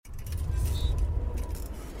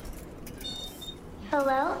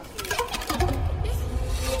Hello?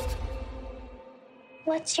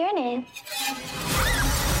 What's your name?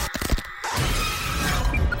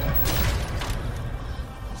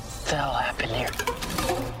 What the hell happened here?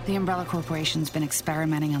 The Umbrella Corporation's been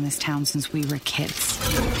experimenting on this town since we were kids.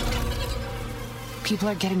 People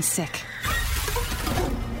are getting sick.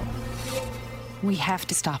 We have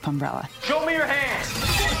to stop Umbrella. Show me your hands!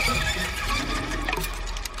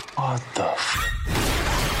 What the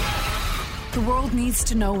The world needs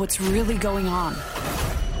to know what's really going on.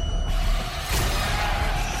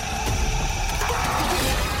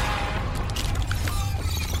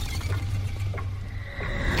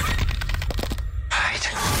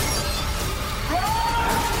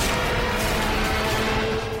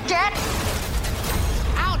 Get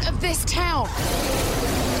out of this town!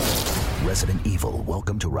 Resident Evil,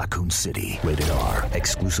 Welcome to Raccoon City. Rated R.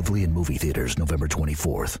 Exclusively in movie theaters November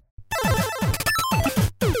 24th.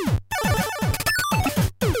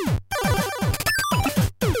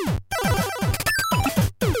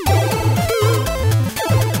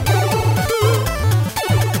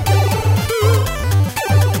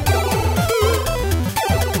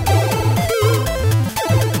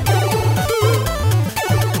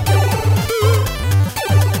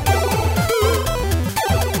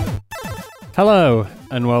 Hello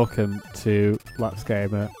and welcome to Lapsed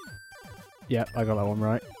Gamer. Yep, I got that one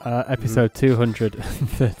right. Episode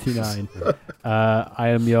 239. I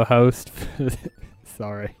am your host.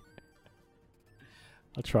 Sorry.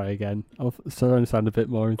 I'll try again. I'll sound a bit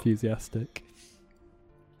more enthusiastic.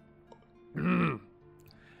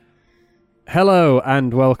 Hello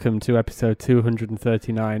and welcome to episode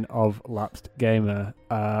 239 of Lapsed Gamer.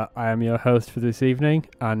 I am your host for this evening,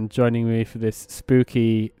 and joining me for this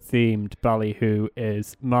spooky themed ballyhoo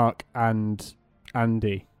is Mark and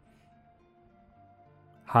Andy.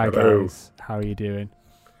 Hi. Hello. Guys, how are you doing?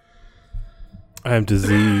 I am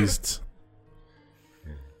diseased.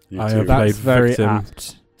 I have That's played very victim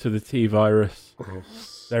apt. to the T-virus.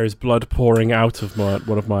 There is blood pouring out of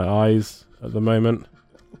one of my eyes at the moment.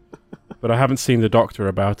 But I haven't seen the doctor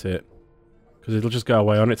about it, because it'll just go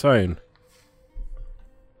away on its own.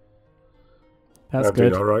 That's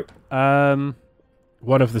good. All right.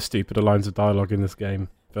 One of the stupider lines of dialogue in this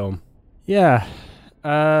film. Yeah.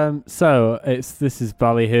 So this is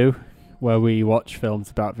Ballyhoo, where we watch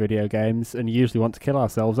films about video games and usually want to kill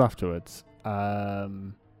ourselves afterwards.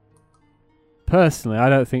 Personally, I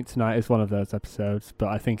don't think tonight is one of those episodes, but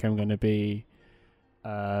I think I'm going to be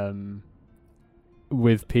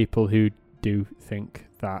with people who do think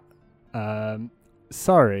that.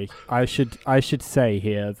 Sorry, I should say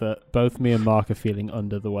here that both me and Mark are feeling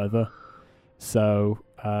under the weather. So,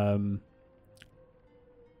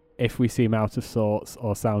 if we seem out of sorts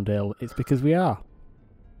or sound ill, it's because we are.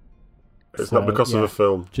 It's not because of the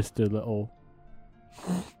film. Just a little.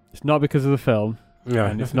 It's not because of the film. Yeah,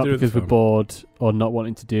 and it's not because we're bored or not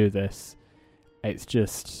wanting to do this. It's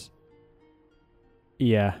just,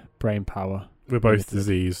 brain power. We're both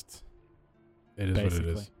diseased. It is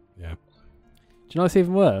basically what it is. Yeah. Do you know what's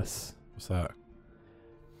even worse? What's that?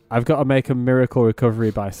 I've got to make a miracle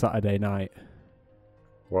recovery by Saturday night.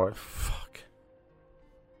 Why? Fuck.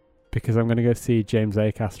 Because I'm going to go see James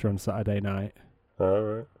Acaster on Saturday night.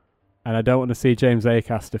 Alright. And I don't want to see James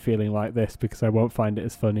Acaster feeling like this because I won't find it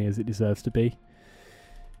as funny as it deserves to be.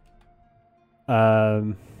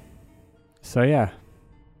 So yeah.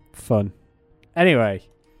 Fun. Anyway,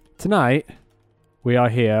 tonight we are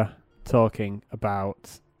here talking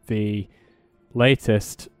about the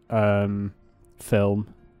latest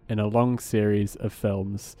film in a long series of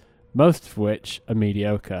films, most of which are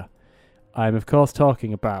mediocre. I'm of course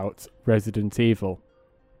talking about Resident Evil.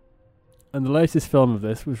 And the latest film of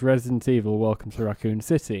this was Resident Evil Welcome to Raccoon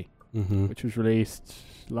City, which was released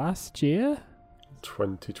last year?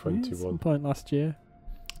 2021. Yeah, some point last year.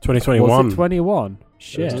 2021. Was it 21?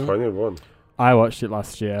 Shit. It's 21. I watched it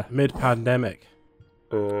last year. Mid-pandemic.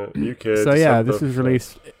 UK. So yeah, this was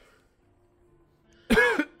released.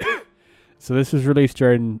 So this was released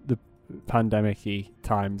during the pandemic-y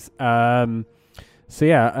times. So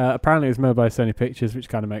yeah, apparently it was made by Sony Pictures, which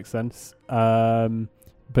kind of makes sense. But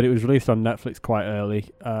it was released on Netflix quite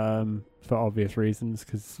early, for obvious reasons,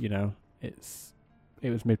 because it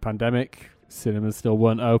was mid-pandemic. Cinemas still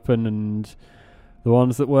weren't open, and the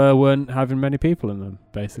ones that weren't having many people in them,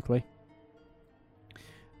 basically.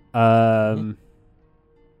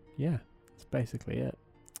 Yeah, that's basically it.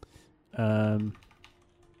 The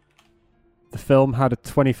film had a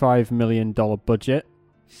 $25 million budget.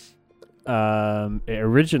 It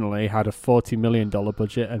originally had a $40 million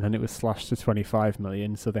budget, and then it was slashed to $25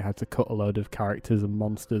 million, so they had to cut a load of characters and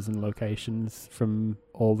monsters and locations from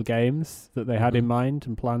all the games that they had in mind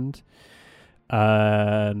and planned.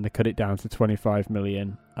 And they cut it down to $25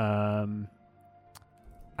 million.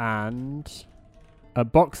 And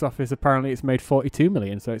at box office, apparently it's made $42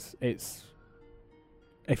 million, so it's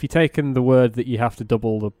if you've taken the word that you have to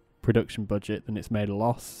double the production budget, then it's made a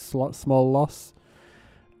loss, small loss.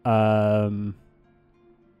 But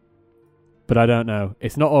I don't know.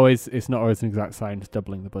 It's not always an exact science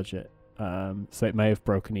doubling the budget. So it may have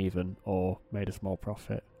broken even, or made a small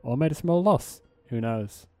profit, or made a small loss. Who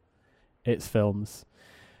knows? It's films.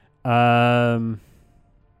 So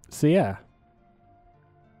yeah,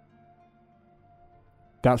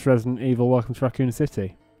 that's Resident Evil. Welcome to Raccoon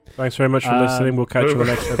City. Thanks very much for listening. We'll catch you on the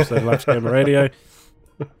next episode of Last Gamer Radio.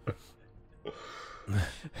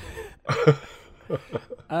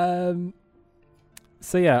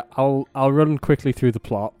 So yeah, I'll run quickly through the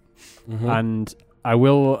plot, and I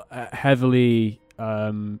will heavily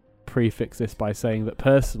prefix this by saying that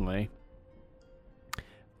personally,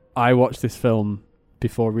 I watched this film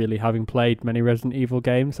before really having played many Resident Evil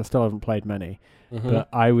games. I still haven't played many, but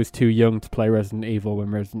I was too young to play Resident Evil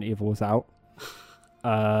when Resident Evil was out.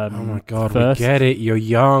 Oh my god, we get it. You're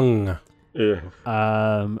young. Yeah.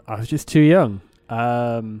 I was just too young.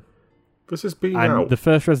 This has been and out. The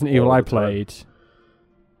first Resident Evil all I the time. played.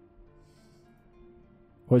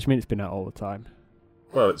 What do you mean it's been out all the time?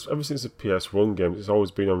 Well, it's ever since the PS1 games, it's always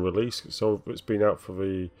been on release. So it's been out for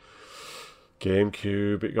the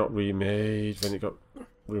GameCube. It got remade. Then it got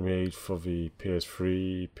remade for the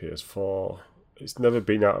PS3, PS4. It's never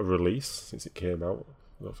been out of release since it came out.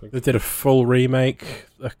 I don't think. They did a full remake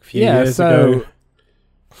a few years ago.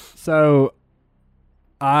 So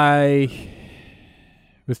I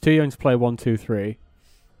was too young to play 1, 2, 3.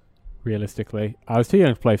 Realistically, I was too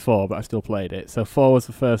young to play 4, but I still played it. So 4 was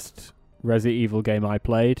the first Resident Evil game I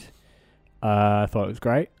played. I thought it was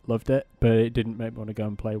great, loved it, but it didn't make me want to go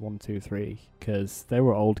and play 1, 2, 3 because they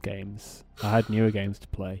were old games. I had newer games to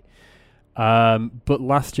play. But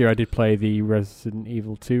last year I did play the Resident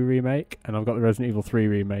Evil 2 remake, and I've got the Resident Evil 3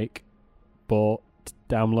 remake bought,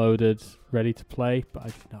 downloaded, ready to play, but I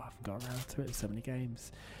haven't got around to it. There's so many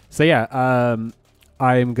games. So yeah,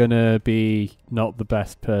 I'm going to be not the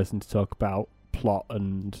best person to talk about plot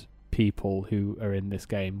and people who are in this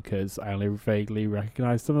game because I only vaguely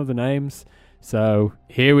recognise some of the names. So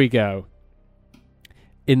here we go.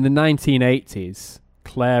 In the 1980s,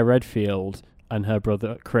 Claire Redfield and her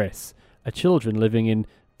brother Chris are children living in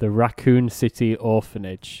the Raccoon City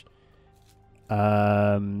orphanage.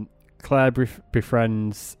 Claire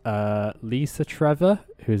befriends Lisa Trevor,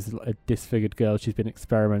 who's a disfigured girl. She's been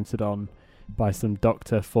experimented on by some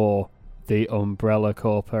doctor for the Umbrella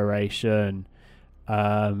Corporation.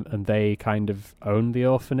 And they kind of own the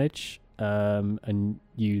orphanage and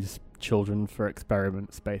use children for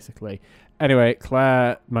experiments, basically. Anyway,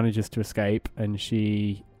 Claire manages to escape, and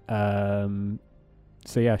she...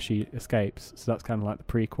 she escapes. So that's kind of like the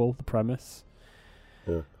prequel, the premise.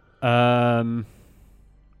 Yeah.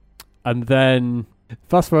 And then,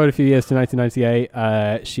 fast forward a few years to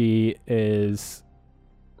 1998, she is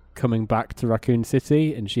coming back to Raccoon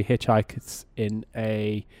City, and she hitchhikes in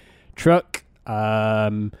a truck.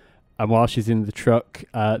 And while she's in the truck,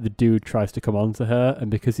 the dude tries to come onto her, and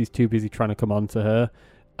because he's too busy trying to come onto her,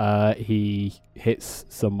 he hits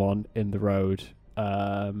someone in the road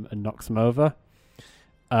and knocks him over.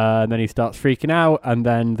 And then he starts freaking out, and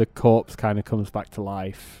then the corpse kind of comes back to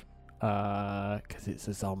life because it's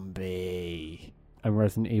a zombie, and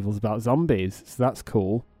Resident Evil's about zombies, so that's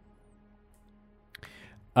cool.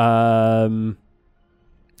 So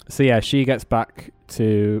yeah, she gets back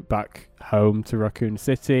home to Raccoon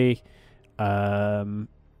City, and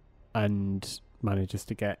manages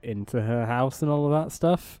to get into her house and all of that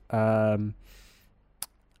stuff. And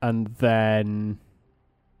then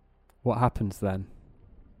what happens then?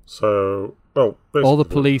 So, well, all the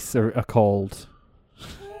police are called.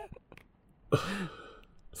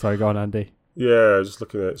 Sorry, go on, Andy. Yeah, just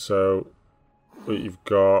looking at it. So, you've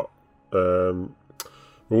got a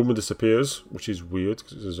woman disappears, which is weird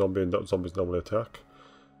because it's a zombie and zombies normally attack.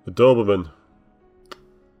 The Doberman,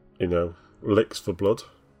 licks for blood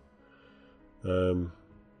of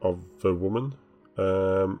the woman.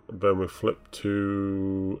 Then we flip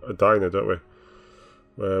to a diner, don't we?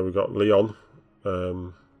 Where we got Leon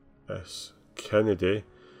S. Kennedy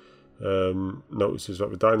notices that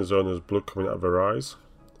the diner's owner has blood coming out of her eyes.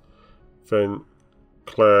 Then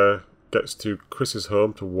Claire gets to Chris's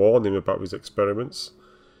home to warn him about his experiments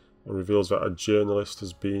and reveals that a journalist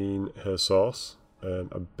has been her source.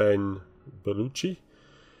 And Ben Bellucci.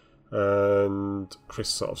 And Chris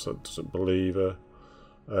sort of doesn't believe her.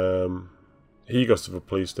 He goes to the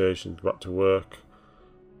police station, back to work.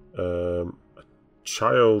 A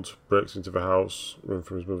child breaks into the house, running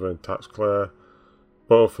from his mother, and attacks Claire.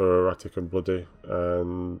 Both are erratic and bloody,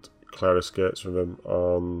 and Claire escapes from them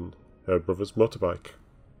on her brother's motorbike.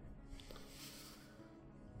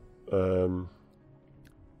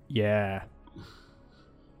 Yeah.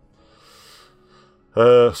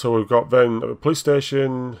 So we've got then at the police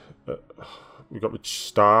station, we've got the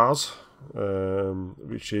Stars,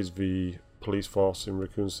 which is the police force in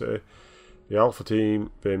Raccoon City. The Alpha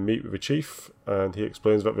team, they meet with the chief, and he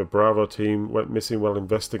explains that the Bravo team went missing while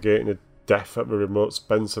investigating a death at the remote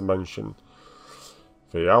Spencer mansion.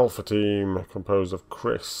 The Alpha team, composed of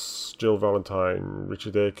Chris, Jill Valentine,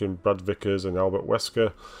 Richard Aiken, Brad Vickers, and Albert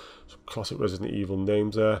Wesker, some classic Resident Evil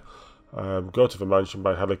names there, go to the mansion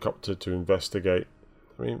by helicopter to investigate.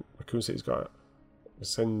 I mean, Raccoon City's got to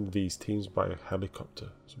send these teams by helicopter.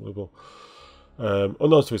 It's unbelievable.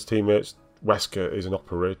 Unknown to his teammates, Wesker is an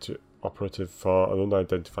operative for an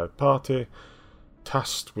unidentified party,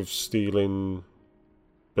 tasked with stealing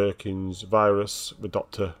Birkin's virus, the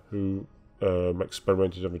doctor who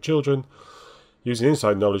experimented on the children, using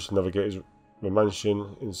inside knowledge to navigate the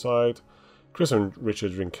mansion inside. Chris and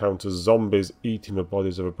Richard encounter zombies eating the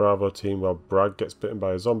bodies of a Bravo team while Brad gets bitten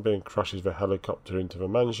by a zombie and crashes the helicopter into the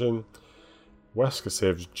mansion. Wesker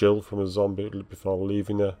saves Jill from a zombie before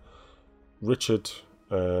leaving her. Richard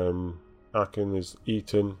Aiken is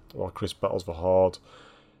eaten while Chris battles the Horde.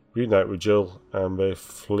 Reunite with Jill and they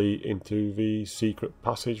flee into the secret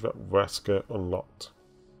passage that Wesker unlocked.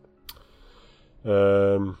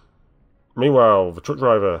 Meanwhile, the truck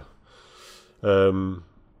driver,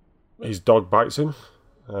 his dog bites him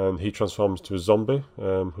and he transforms to a zombie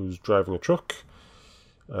who's driving a truck.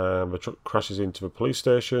 The truck crashes into the police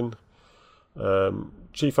station.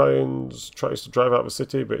 Chief Irons tries to drive out of the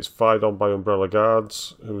city, but is fired on by Umbrella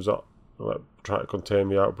guards who's trying to contain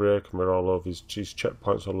the outbreak, and we're all over his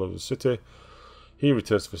checkpoints all over the city. He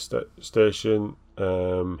returns to the station.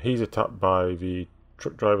 He's attacked by the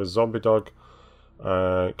truck driver's zombie dog.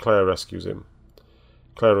 Claire rescues him.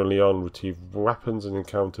 Claire and Leon retrieve weapons and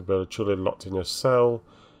encounter Bertulli locked in a cell,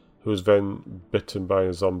 who is then bitten by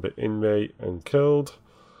a zombie inmate and killed.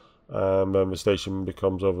 Then the station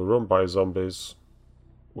becomes overrun by zombies,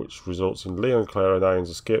 which results in Leon, Claire and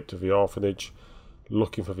Irons escape to the orphanage,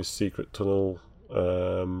 looking for this secret tunnel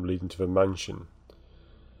leading to the mansion.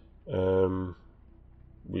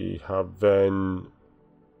 We have then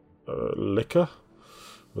Liquor,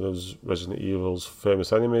 one of Resident Evil's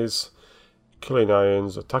famous enemies, killing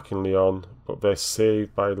Irons, attacking Leon, but they're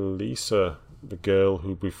saved by Lisa, the girl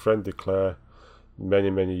who befriended Claire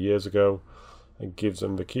many years ago, and gives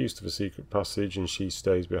them the keys to the secret passage, and she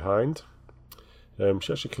stays behind.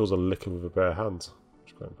 She actually kills a Liquor with her bare hands,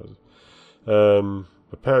 which is quite impressive.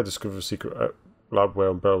 The pair discover a secret lab where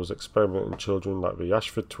Umbrella was experimenting on children like the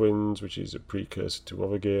Ashford twins, which is a precursor to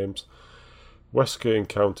other games. Wesker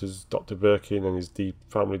encounters Dr. Birkin and his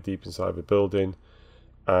family deep inside the building,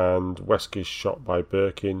 and Wesker is shot by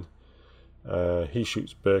Birkin. He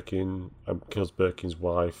shoots Birkin and kills Birkin's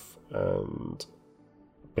wife, and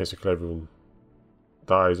basically everyone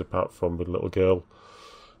dies apart from the little girl,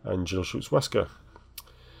 and Jill shoots Wesker.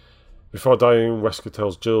 Before dying, Wesker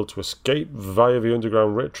tells Jill to escape via the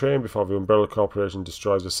underground train before the Umbrella Corporation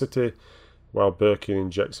destroys the city, while Birkin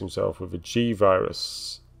injects himself with a G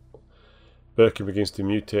virus. Birkin begins to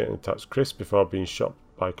mutate and attacks Chris before being shot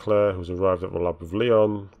by Claire, who's arrived at the lab with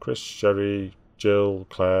Leon. Chris, Sherry, Jill,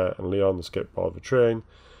 Claire and Leon escape aboard the train,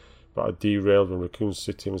 but are derailed when Raccoon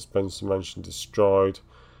City and Spencer Mansion destroyed,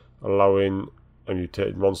 allowing a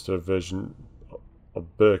mutated monster version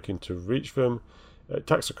of Birkin to reach them. It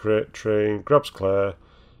attacks the train, grabs Claire,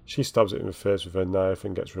 she stabs it in the face with her knife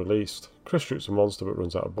and gets released. Chris shoots the monster but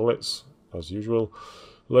runs out of bullets, as usual.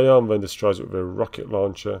 Leon then destroys it with a rocket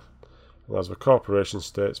launcher, and as the corporation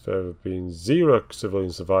states, there have been 0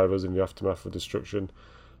 civilian survivors in the aftermath of destruction.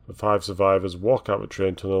 The 5 survivors walk out the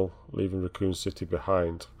train tunnel, leaving Raccoon City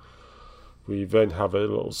behind. We then have a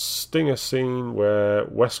little stinger scene where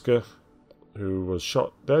Wesker, who was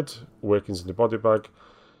shot dead, awakens in the body bag.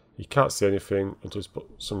 He can't see anything until he's put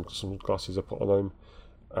some glasses are put on him,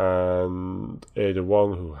 and Ada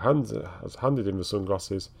Wong, who has handed him the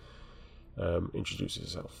sunglasses, introduces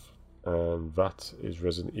herself, and that is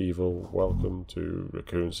Resident Evil. Welcome to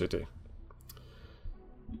Raccoon City.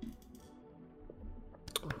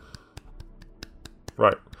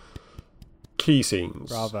 Right, key scenes.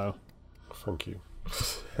 Bravo. Thank you.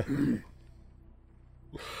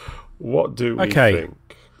 What do we think?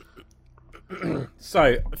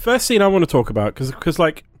 So, first scene I want to talk about, because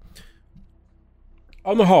like,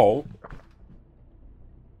 on the whole,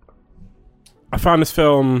 I found this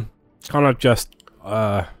film kind of just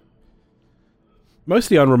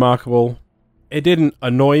mostly unremarkable. It didn't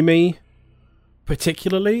annoy me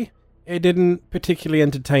particularly. It didn't particularly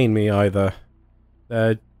entertain me either.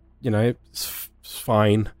 It's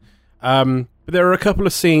fine. But there are a couple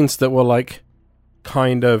of scenes that were like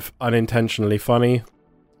kind of unintentionally funny.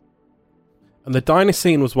 And the diner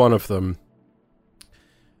scene was one of them.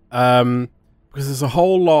 Because there's a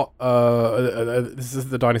whole lot... this is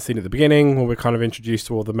the diner scene at the beginning, where we're kind of introduced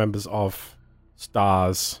to all the members of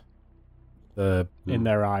STARS. In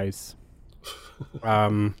their eyes.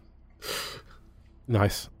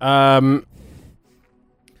 Nice. And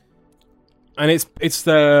it's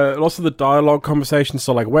the lots of the dialogue conversations.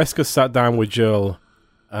 So like Wesker sat down with Jill,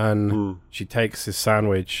 and she takes his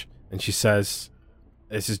sandwich, and she says,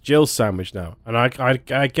 "This is Jill's sandwich now." And I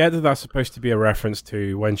get that that's supposed to be a reference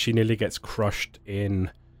to when she nearly gets crushed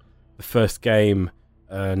in the first game,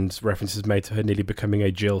 and references made to her nearly becoming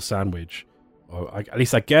a Jill sandwich. Or at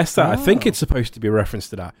least I guess that. I think it's supposed to be a reference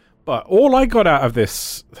to that. But all I got out of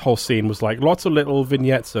this whole scene was like lots of little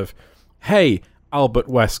vignettes of, "Hey, Albert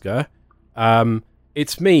Wesker,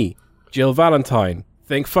 it's me, Jill Valentine.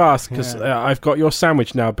 Think fast, because I've got your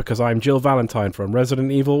sandwich now because I'm Jill Valentine from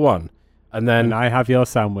Resident Evil 1. And then I have your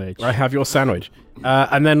sandwich. I have your sandwich.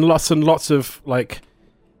 And then lots and lots of like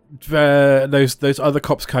those other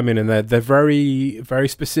cops come in, and they're very, very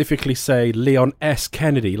specifically say Leon S.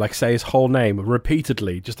 Kennedy, like say his whole name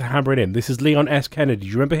repeatedly, just to hammer it in. This is Leon S. Kennedy. Do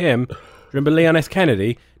you remember him? Do you remember Leon S.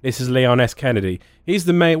 Kennedy? This is Leon S. Kennedy. He's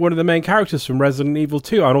one of the main characters from Resident Evil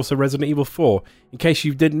 2 and also Resident Evil 4. In case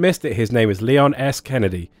you didn't miss it, his name is Leon S.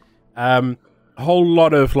 Kennedy. A whole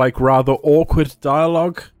lot of like rather awkward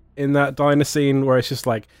dialogue in that diner scene where it's just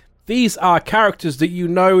like, these are characters that you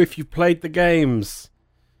know if you played the games.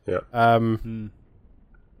 Yeah.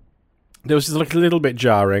 There was just like a little bit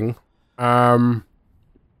jarring. I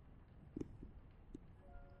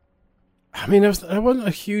mean, there wasn't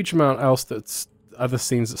a huge amount else that's other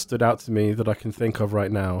scenes that stood out to me that I can think of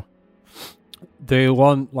right now. They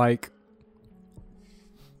want like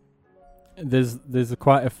there's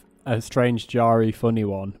quite a strange, jarry, funny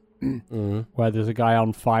one where there's a guy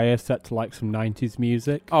on fire set to like some 90s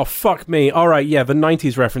music. Oh fuck me! All right, yeah, the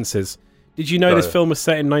 90s references. Did you know this film was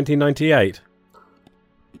set in 1998?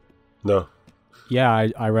 No. Yeah,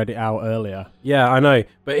 I read it out earlier. Yeah, I know.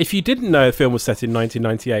 But if you didn't know the film was set in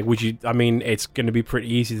 1998, would you... I mean, it's going to be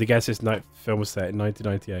pretty easy to guess this film was set in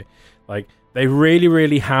 1998. Like, they really,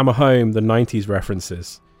 really hammer home the 90s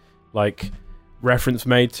references. Like, reference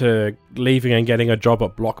made to leaving and getting a job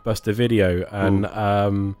at Blockbuster Video,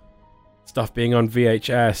 and stuff being on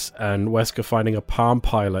VHS, and Wesker finding a Palm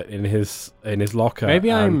Pilot in his locker.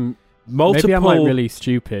 Maybe I'm like really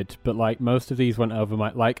stupid, but like most of these went over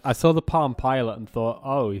my... Like, I saw the Palm Pilot and thought,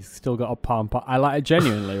 oh, he's still got a Palm Pilot. I like it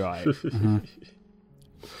genuinely, right?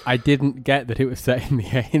 I didn't get that it was set in the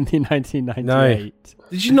 1998. No.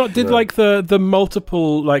 Did you not like the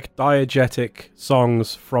multiple like diegetic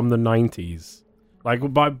songs from the 90s? Like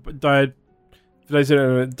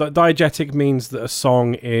diegetic means that a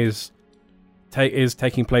song is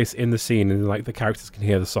taking place in the scene, and like the characters can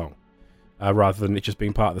hear the song. Rather than it just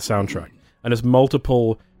being part of the soundtrack. And there's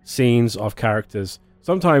multiple scenes of characters,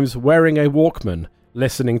 sometimes wearing a Walkman,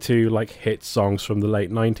 listening to like hit songs from the late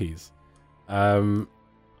 90s.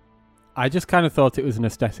 I just kind of thought it was an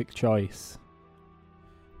aesthetic choice.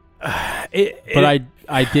 But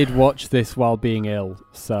I did watch this while being ill,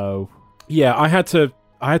 so... Yeah, I had to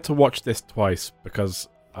watch this twice because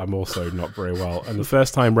I'm also not very well. And the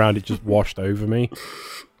first time round, it just washed over me.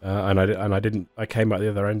 I came out the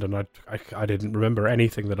other end, and I didn't remember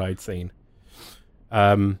anything that I'd seen.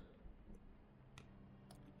 There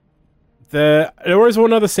is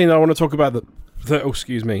one other scene that I want to talk about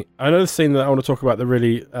another scene that I want to talk about that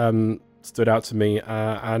really stood out to me,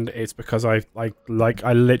 and it's because I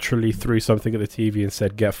literally threw something at the TV and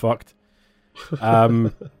said, "Get fucked."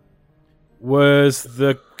 Was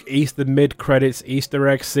the mid credits Easter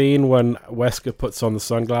egg scene when Wesker puts on the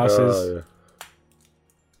sunglasses? Yeah.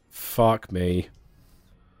 Fuck me.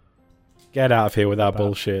 Get out of here with that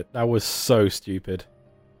bullshit. That was so stupid.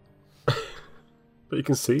 But you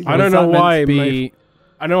can see. I don't know why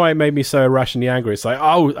I know why it made me so irrationally angry. It's like,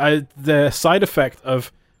 the side effect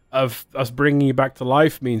of us bringing you back to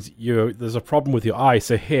life means there's a problem with your eye,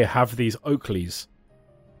 so here, have these Oakleys.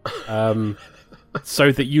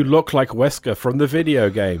 So that you look like Wesker from the video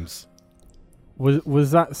games.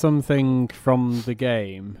 Was that something from the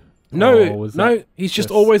game? Or was No, that he's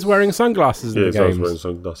just always wearing sunglasses in Yeah, the he's always games. wearing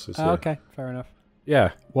sunglasses. Oh, Yeah. okay, fair enough.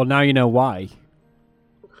 Yeah. Well, now you know why.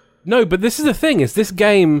 No, but this is the thing: is this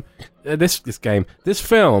game, this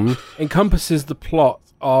film encompasses the plot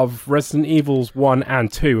of Resident Evils 1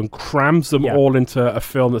 and 2 and crams them all into a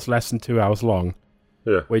film that's less than 2 hours long.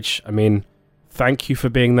 Yeah. Which, I mean, thank you for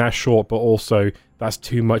being that short, but also that's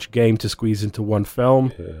too much game to squeeze into one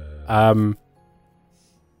film. Yeah.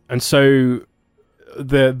 And so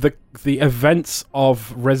the events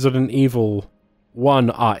of Resident Evil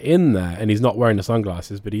 1 are in there, and he's not wearing the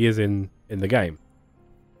sunglasses, but he is in the game.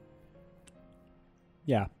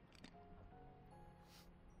 Yeah.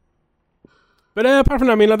 But apart from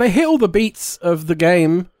that, I mean, like, they hit all the beats of the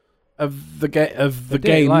game, the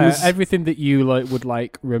games. Like, everything that you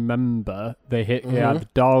would remember. They hit. They had the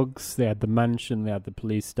dogs. They had the mansion. They had the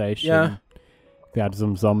police station. Yeah. They had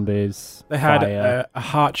some zombies. They had fire. a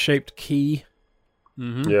heart-shaped key.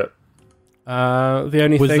 Mm-hmm. Yeah. The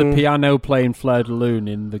only Was thing the piano playing Fleur de Lune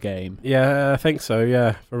in the game? Yeah, I think so.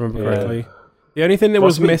 Yeah, if I remember Yeah. correctly. The only thing that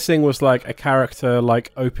was missing was like a character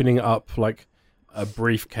opening up like a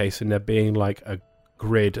briefcase and there being like a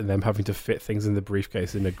grid and them having to fit things in the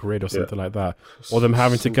briefcase in a grid or something like that, or them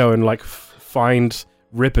having to go and find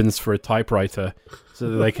ribbons for a typewriter so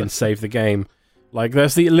that they can save the game. Like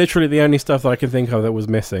that's literally the only stuff that I can think of that was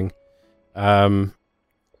missing. That's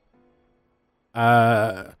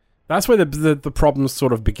where the problems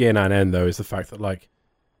sort of begin and end, though, is the fact that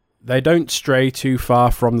they don't stray too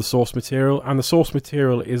far from the source material, and the source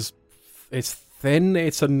material it's thin.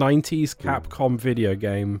 It's a 90s Capcom video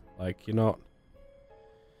game. Like you're not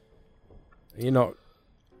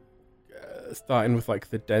starting with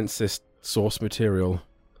the densest source material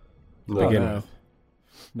to begin with.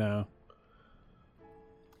 No.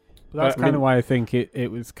 But that's kind of why I think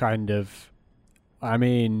it was kind of... I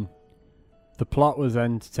mean, the plot was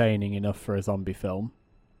entertaining enough for a zombie film.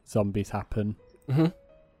 Zombies happen. Mm-hmm.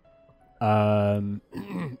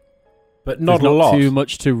 But There's not a lot. too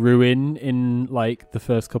much to ruin in the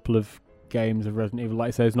first couple of games of Resident Evil. Like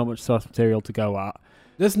I say, there's not much source material to go at.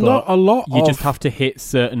 There's not a lot. You just have to hit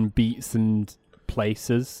certain beats and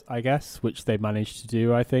places, I guess, which they managed to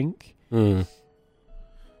do, I think. There's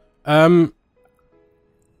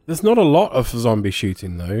not a lot of zombie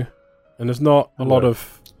shooting though, and there's not a lot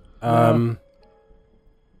of and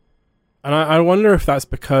I wonder if that's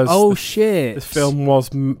because the film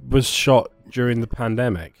was shot during the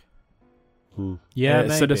pandemic. Yeah,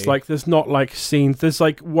 so there's not scenes. There's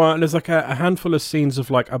a handful of scenes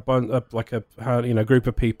of a group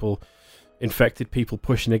of people, infected people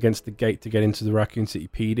pushing against the gate to get into the Raccoon City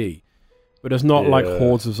PD, but there's not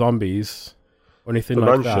hordes of zombies or anything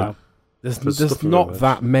like that. There's not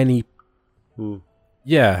that many.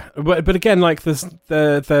 Yeah, but again, there's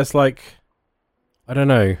I don't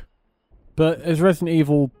know. But as Resident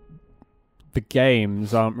Evil, the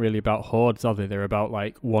games aren't really about hordes, are they? They're about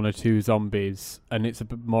one or two zombies, and it's a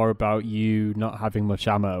bit more about you not having much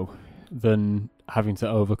ammo than having to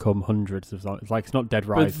overcome hundreds of zombies. It's not Dead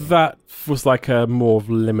Rising. But that was a more of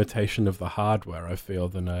limitation of the hardware, I feel,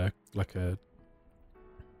 than a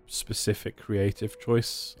specific creative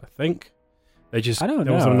choice. I think there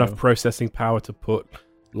wasn't enough processing power to put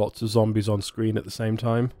lots of zombies on screen at the same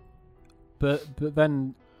time. But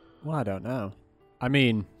then, well, I don't know. I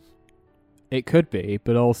mean, it could be,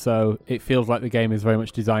 but also it feels like the game is very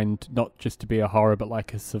much designed not just to be a horror, but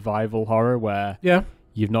like a survival horror where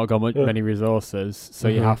you've not got many resources, so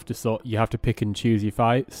you have to pick and choose your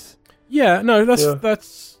fights. Yeah, no,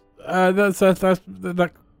 that's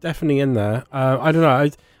definitely in there. I don't know.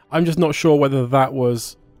 I'm just not sure whether that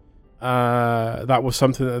was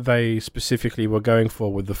something that they specifically were going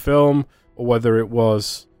for with the film, or whether it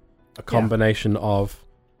was a combination of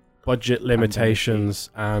budget limitations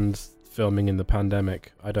and filming in the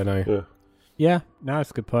pandemic. I don't know. Yeah, no,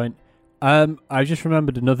 that's a good point. I just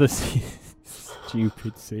remembered another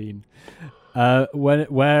stupid scene.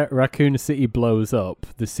 Where Raccoon City blows up,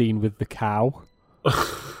 the scene with the cow.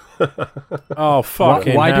 Oh,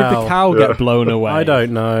 fucking Why hell. did the cow get blown away? I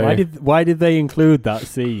don't know. Why did they include that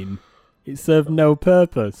scene? It served no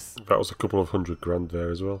purpose. That was a couple of $100,000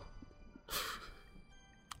 there as well.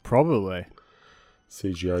 Probably.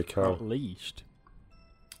 CGI cow. At least.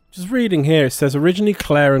 Just reading here, it says, originally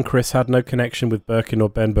Claire and Chris had no connection with Birkin or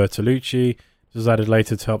Ben Bertolucci. This was added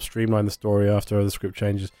later to help streamline the story after other script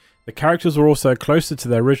changes. The characters were also closer to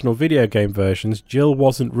their original video game versions. Jill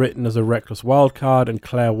wasn't written as a reckless wildcard, and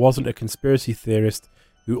Claire wasn't a conspiracy theorist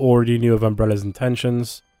who already knew of Umbrella's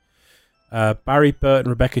intentions. Barry Burt and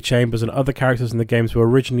Rebecca Chambers and other characters in the games were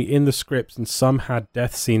originally in the scripts, and some had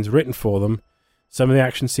death scenes written for them. Some of the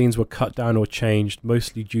action scenes were cut down or changed,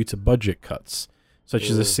 mostly due to budget cuts, such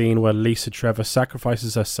as a scene where Lisa Trevor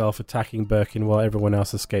sacrifices herself attacking Birkin while everyone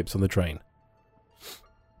else escapes on the train.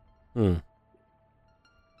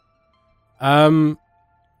 I don't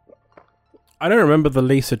remember the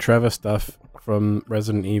Lisa Trevor stuff from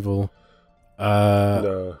Resident Evil.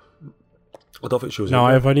 No, I don't think she was. No,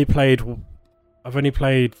 I've only played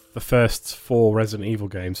the first 4 Resident Evil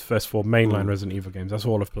games, first 4 mainline Resident Evil games. That's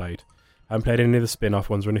all I've played. I haven't played any of the spin-off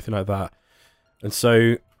ones or anything like that. And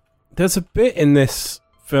so there's a bit in this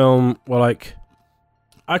film where, like,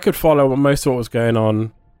 I could follow most of what was going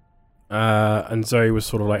on, and Zoe was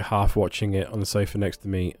sort of like half watching it on the sofa next to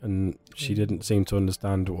me, and she didn't seem to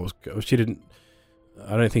understand what was.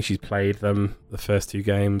 I don't think she's played them the first 2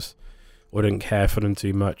 games, or didn't care for them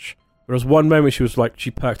too much. There was one moment she was like,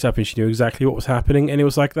 she perked up and she knew exactly what was happening, and it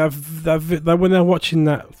was like that when they're watching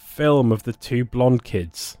that film of the 2 blonde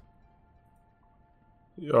kids.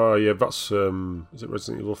 Oh yeah, that's is it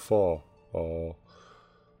Resident Evil 4 or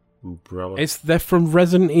Umbrella? They're from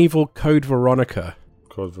Resident Evil Code Veronica.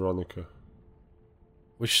 Code Veronica,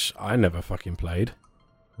 which I never fucking played.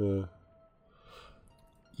 Yeah.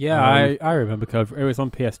 Yeah, I remember Code. It was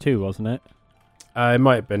on PS2, wasn't it? It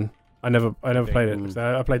might have been. I never played it.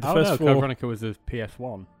 I played the first 4. Code Veronica was a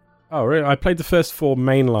PS1. Oh, really? I played the first 4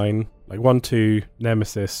 mainline, like 1, 2,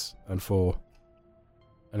 Nemesis, and 4,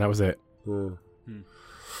 and that was it. Yeah.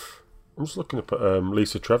 I'm just looking up at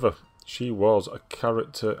Lisa Trevor. She was a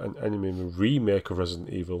character and enemy in the remake of Resident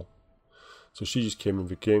Evil. So she just came in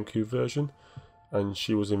the GameCube version, and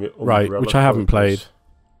she was in the Umbrella right, which I haven't played.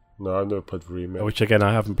 No, I've never played the remake. Which again,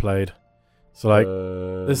 I haven't played. So like,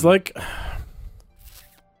 there's like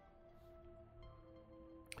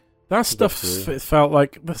that stuff. It felt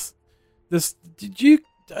like this. Did you?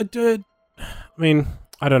 I mean,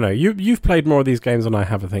 I don't know. You've played more of these games than I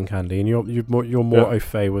have, I think, Andy, and you're more au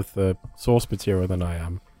fait with the source material than I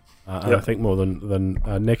am, and I think more than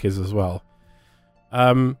Nick is as well.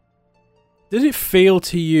 Did it feel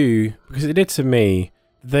to you, because it did to me,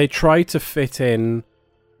 they tried to fit in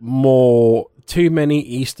too many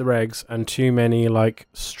Easter eggs and too many like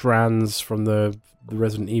strands from the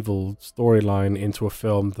Resident Evil storyline into a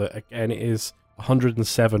film that again is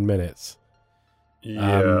 107 minutes.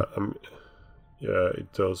 Yeah, yeah,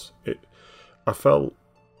 it does. I felt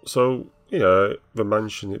so. The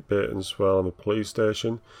mansion bit as well, and the police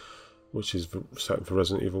station, which is set for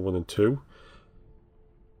Resident Evil 1 and 2.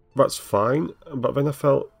 That's fine, but then I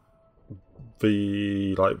felt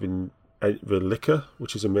the liquor,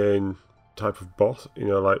 which is a main type of boss,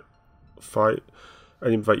 fight,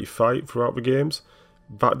 and that you fight throughout the games,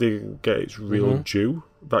 that didn't get its real due.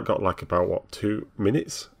 That got like about 2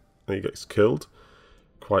 minutes, and he gets killed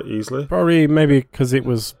quite easily. Probably maybe because it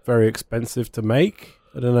was very expensive to make.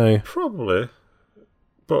 I don't know. Probably,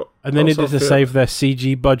 but and they needed to save their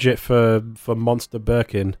CG budget for Monster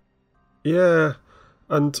Birkin. Yeah.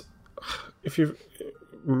 And if you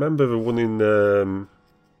remember the one in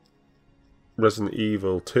Resident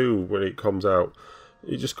Evil 2, when it comes out,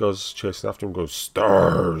 he just goes chasing after him, goes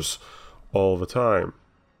stars all the time.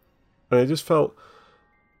 And it just felt,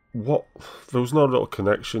 there was no little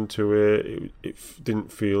connection to it. It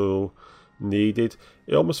didn't feel needed.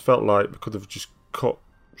 It almost felt like we could have just cut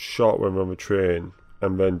short when we were on the train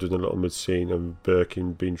and then done a little mid-scene and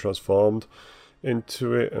Birkin being transformed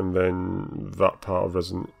into it, and then that part of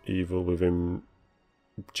Resident Evil with him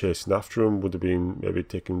chasing after him would have been maybe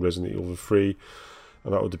taking Resident Evil 3,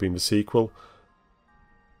 and that would have been the sequel.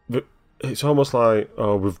 But it's almost like,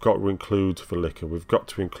 we've got to include the liquor, we've got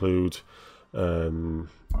to include the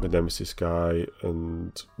Nemesis guy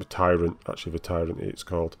and the Tyrant. Actually, the Tyrant it's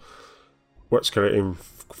called. Let's get it in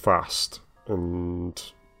fast,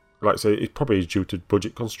 and like I say, it probably is due to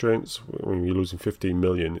budget constraints. When you're losing 15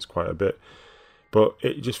 million, it's quite a bit. But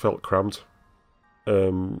it just felt crammed.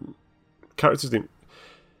 Characters didn't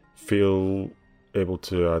feel able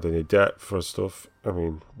to add any depth for stuff. I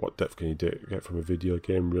mean, what depth can you get from a video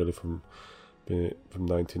game, really, from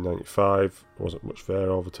 1995? There wasn't much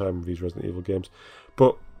there all the time with these Resident Evil games.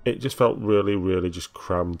 But it just felt really, really just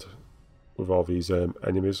crammed with all these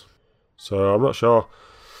enemies. So I'm not sure.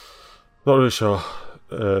 Not really sure.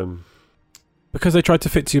 Because they tried to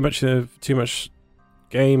fit too much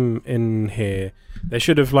game in here, they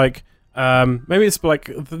should have maybe it's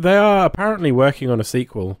like they are apparently working on a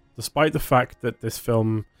sequel, despite the fact that this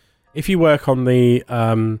film, if you work on the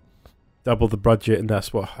double the budget, and that's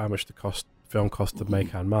how much the film cost to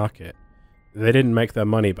make and market, they didn't make their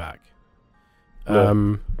money back.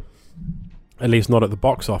 No. At least not at the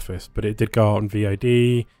box office, but it did go out on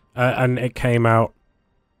VOD, and it came out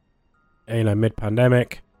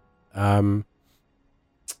mid-pandemic.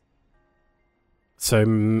 So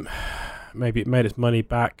maybe it made its money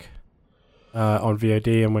back on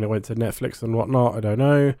VOD, and when it went to Netflix and whatnot, I don't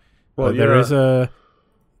know. Well, there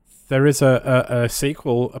is a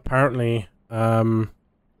sequel apparently in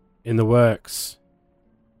the works.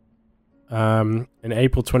 In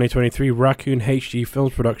April 2023, Raccoon HD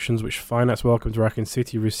Films Productions, which financed Welcome to Raccoon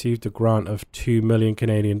City, received a grant of $2 million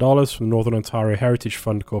Canadian from Northern Ontario Heritage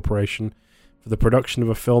Fund Corporation for the production of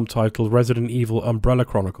a film titled Resident Evil Umbrella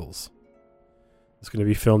Chronicles. It's going to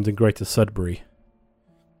be filmed in Greater Sudbury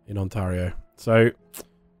in Ontario. So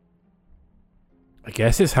I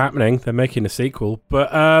guess it's happening. They're making a sequel.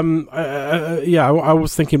 But I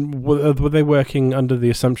was thinking, were they working under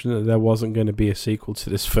the assumption that there wasn't going to be a sequel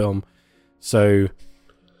to this film? So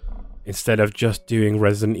instead of just doing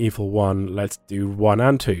Resident Evil 1, let's do 1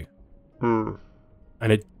 and 2. And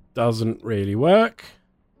it doesn't really work.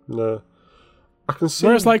 No. I can see.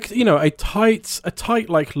 Whereas, like, you know, a tight,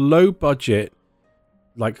 like, low budget,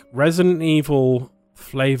 like, Resident Evil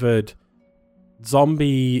flavored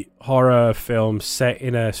zombie horror film set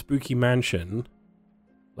in a spooky mansion,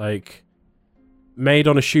 like, made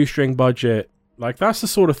on a shoestring budget. Like, that's the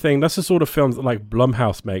sort of thing. That's the sort of films that, like,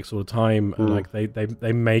 Blumhouse makes all the time. And, like,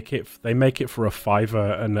 they make it for a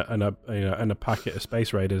 $5 and a packet of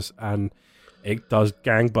Space Raiders, and it does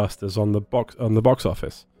gangbusters on the box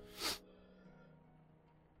office.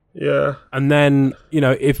 Yeah. And then, you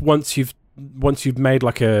know, if once you've made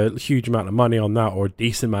like a huge amount of money on that, or a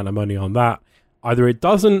decent amount of money on that, either it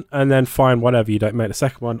doesn't, and then fine, whatever, you don't make the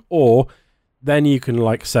second one, or then you can,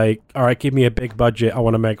 like, say, all right, give me a big budget, I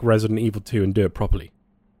want to make Resident Evil 2 and do it properly.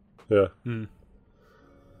 Yeah.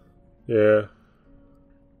 Yeah.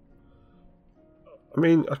 I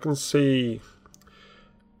mean, I can see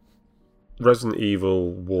Resident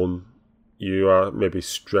Evil 1, you are maybe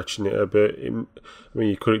stretching it a bit. I mean,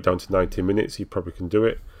 you cut it down to 90 minutes, you probably can do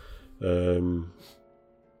it. It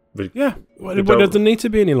doesn't need to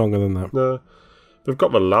be any longer than that. No. We've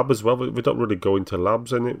got the lab as well. We don't really go into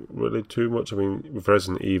labs in it really too much. I mean, with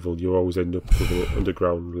Resident Evil, you always end up with an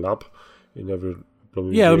underground lab in every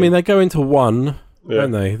blooming game. I mean, they go into one,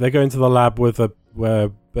 don't they? They go into the lab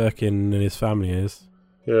where Birkin and his family is.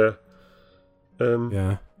 Yeah.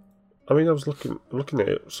 Yeah. I mean, I was looking at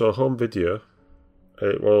it. So, Home Video,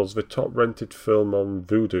 it was the top rented film on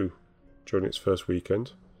Vudu during its first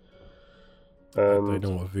weekend. And I don't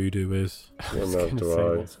know what Voodoo is. Well, no, do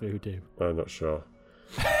I? What's Voodoo? I'm not sure.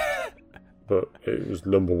 But it was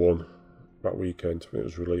number one that weekend when it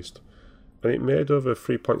was released. And it made over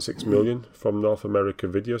 3.6 million from North America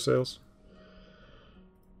video sales.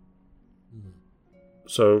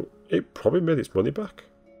 So it probably made its money back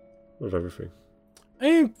with everything.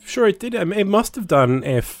 I'm sure it did. I mean, it must have done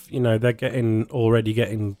if, you know, they're already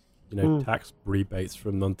getting tax rebates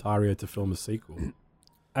from Ontario to film a sequel.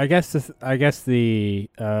 I guess the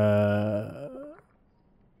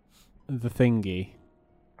thingy,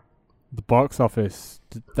 the box office,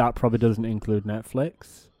 that probably doesn't include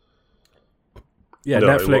Netflix. Yeah,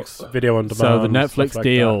 no, Netflix video on demand. So the Netflix like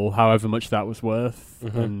deal, that. however much that was worth,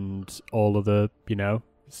 and all of the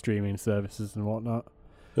streaming services and whatnot.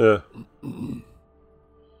 Yeah.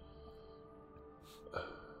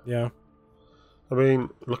 Yeah. I mean,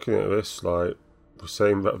 looking at this, like, we're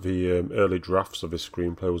saying that the early drafts of this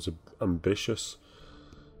screenplay was ambitious.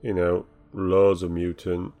 You know, loads of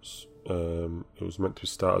mutants. It was meant to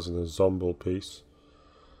start as a zombie piece.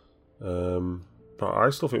 But I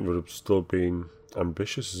still think it would have still been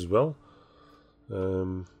ambitious as well.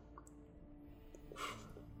 I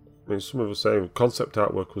mean, some of us saying concept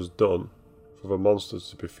artwork was done for the monsters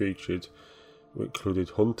to be featured. It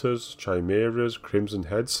included hunters, chimeras, crimson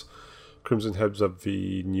heads. Crimson Heads are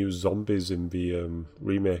the new zombies in the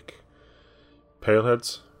remake.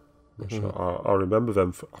 Paleheads. Sure. I remember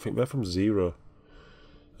them. I think they're from Zero.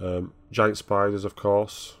 Giant spiders, of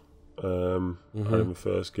course. Are in the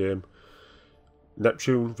first game.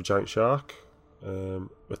 Neptune, the giant shark.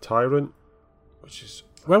 The tyrant, which is...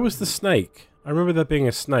 Where was the snake? I remember there being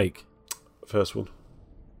a snake. First one.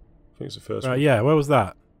 I think it's the first one. Yeah, where was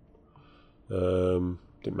that? Didn't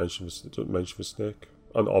mention the snake.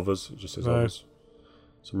 And others, it just says others.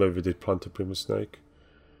 So maybe they did plan to bring the snake.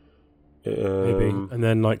 Maybe. And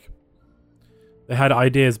then, like, they had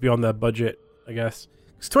ideas beyond their budget, I guess.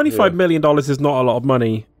 Because $25 million is not a lot of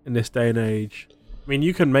money in this day and age. I mean,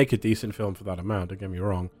 you can make a decent film for that amount, don't get me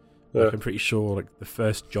wrong. Yeah. Like, I'm pretty sure, like, the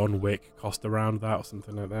first John Wick cost around that or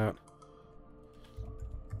something like that.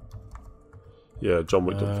 Yeah, John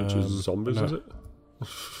Wick don't feature zombies, is it?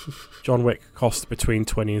 John Wick cost between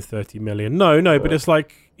 20 and 30 million. No, but it's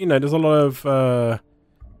like, there's a lot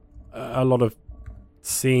of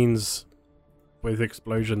scenes with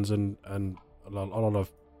explosions and a lot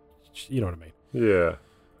of, you know what I mean. Yeah.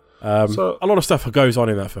 So a lot of stuff goes on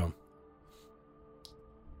in that film.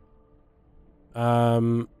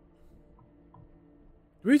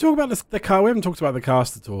 We talk about the cast. We haven't talked about the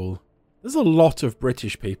cast at all. There's a lot of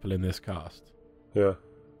British people in this cast. yeah.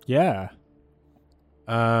 Yeah.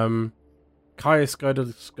 Kaya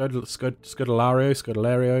Scodelario.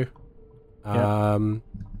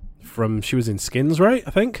 From she was in Skins, right?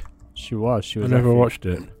 I think. She was. I never Effie. watched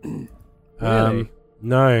it. Really?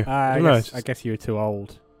 No. I guess you were too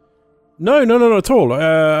old. No, not at all.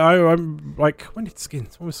 I'm like, when did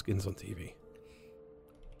Skins? When was Skins on TV?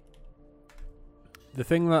 The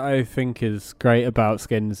thing that I think is great about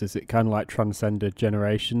Skins is it kind of like transcended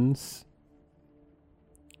generations.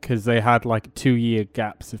 Because they had like 2-year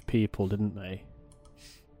gaps of people, didn't they?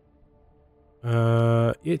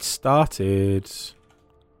 It started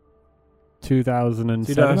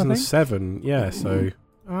 2007. 2007. Yeah, so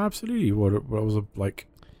absolutely. What was it like?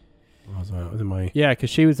 What was that? Was it my? Yeah, because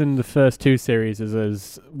she was in the first 2 series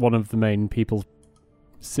as one of the main people's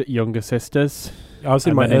younger sisters. I was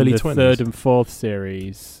in And my then early in the 20s. third and fourth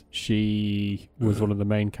series, she was one of the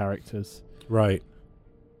main characters. Right.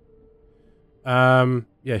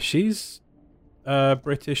 Yeah, she's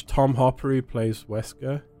British. Tom Hopper, who plays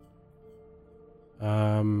Wesker.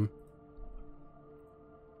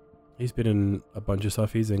 He's been in a bunch of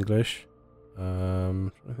stuff. He's English.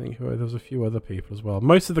 I think there was a few other people as well.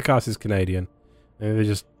 Most of the cast is Canadian. And they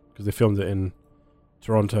just, because they filmed it in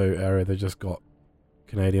Toronto area, they just got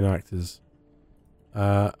Canadian actors.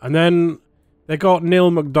 And then they got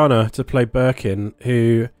Neil McDonough to play Birkin,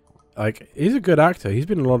 who, like, he's a good actor. He's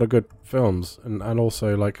been in a lot of good films and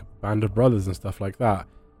also like Band of Brothers and stuff like that.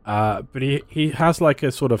 But he has like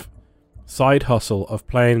a sort of side hustle of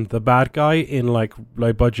playing the bad guy in like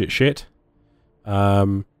low budget shit,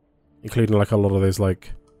 including like a lot of those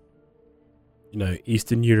like, you know,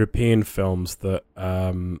 Eastern European films that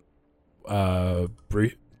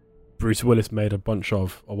Bruce Willis made a bunch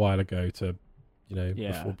of a while ago to, you know,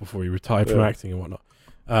 before he retired from acting and whatnot.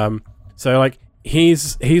 So like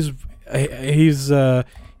he's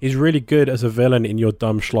really good as a villain in your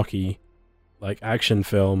dumb schlocky like action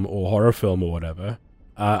film or horror film or whatever.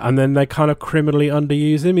 And then they kind of criminally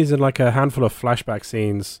underuse him. He's in like a handful of flashback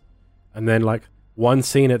scenes, and then like one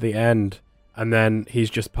scene at the end, and then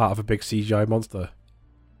he's just part of a big CGI monster.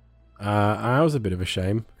 And that was a bit of a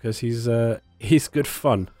shame because he's good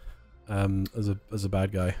fun as a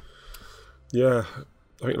bad guy. Yeah,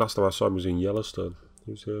 I think last time I saw him was in Yellowstone.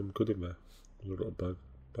 He was good in there. He was a little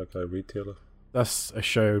bad guy retailer. That's a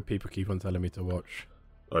show people keep on telling me to watch.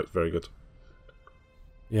 Oh, it's very good.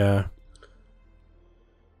 Yeah.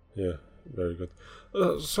 Yeah, very good.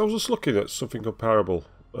 So I was just looking at something comparable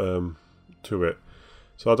to it.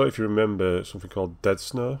 So I don't know if you remember something called Dead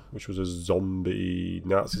Snow, which was a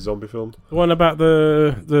Nazi zombie film. The one about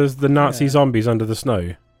the Nazi zombies under the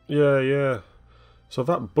snow. Yeah. So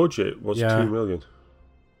that budget was 2 million.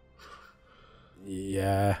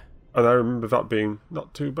 Yeah. And I remember that being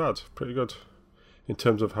not too bad, pretty good, in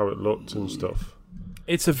terms of how it looked and stuff.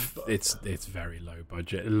 It's very low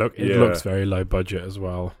budget. It looks very low budget as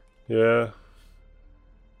well. Yeah.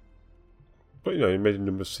 But, you know, it made a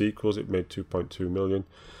number of sequels. It made 2.2 million.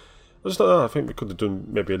 I just don't know. I think we could have done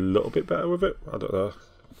maybe a little bit better with it. I don't know.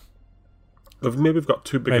 Maybe we've got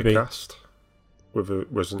too big a cast with a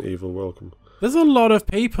Resident Evil Welcome. There's a lot of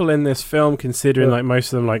people in this film, considering like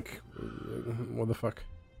most of them, like, what the fuck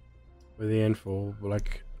were they in for?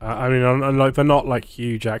 Like, I mean, like they're not like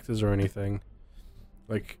huge actors or anything.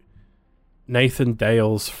 Like Nathan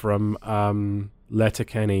Dales from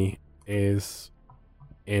Letterkenny is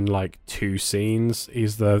in like 2 scenes.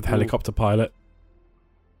 He's the helicopter pilot.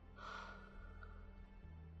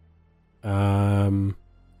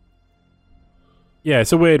 Yeah,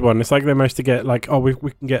 it's a weird one. It's like they managed to get like, oh, we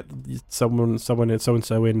can get someone so and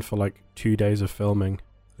so in for like 2 days of filming.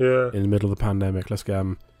 Yeah. In the middle of the pandemic, let's get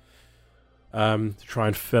them to try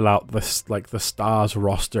and fill out this like the stars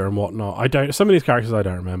roster and whatnot. Some of these characters I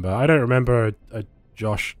don't remember. I don't remember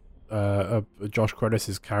Josh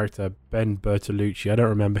Credis's character Ben Bertolucci. I don't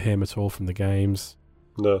remember him at all from the games.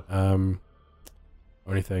 No.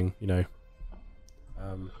 Or anything, you know.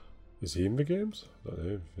 Is he in the games?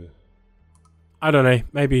 I don't know.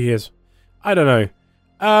 Maybe he is. I don't know.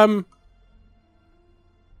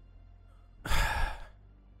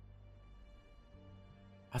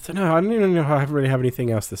 I don't know. I don't even know how I really have anything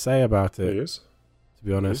else to say about it. He is. To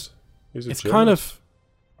be honest. It's kind of...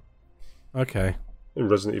 Okay. In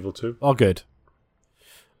Resident Evil 2. Oh, good.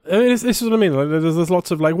 I mean, this is what I mean. Like, there's lots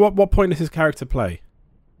of... Like, what point does his character play?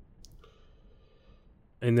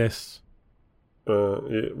 In this...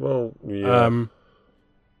 Yeah.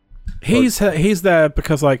 He's there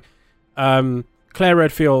because like Claire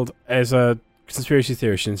Redfield is a conspiracy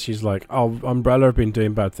theorist, and she's like, "Oh, Umbrella have been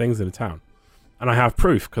doing bad things in the town," and I have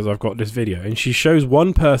proof because I've got this video. And she shows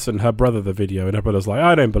one person, her brother, the video, and her brother's like,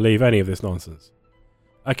 "I don't believe any of this nonsense."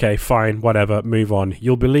 Okay, fine, whatever, move on.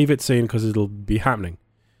 You'll believe it soon because it'll be happening.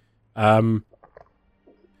 And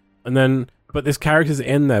then, but this character's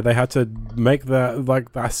in there. They had to make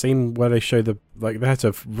that scene where they show they had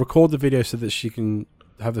to record the video so that she can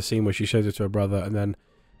have the scene where she shows it to her brother, and then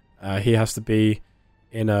he has to be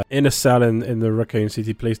in a cell in the Raccoon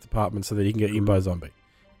City Police Department so that he can get eaten by a zombie.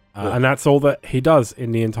 And that's all that he does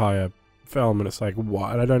in the entire film. And it's like,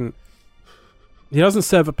 what? And he doesn't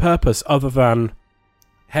serve a purpose other than,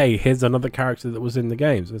 hey, here's another character that was in the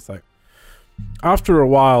games. It's like, after a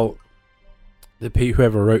while,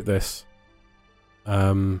 whoever wrote this,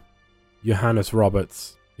 Johannes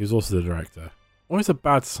Roberts, who's also the director. Always a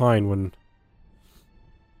bad sign when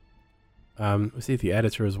was he the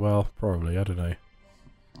editor as well? Probably, I don't know.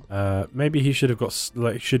 Maybe he should have got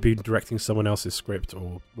should be directing someone else's script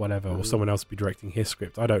or whatever, or someone else be directing his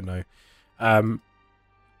script. I don't know. Well,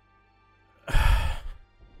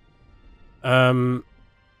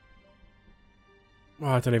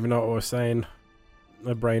 I don't even know what I was saying.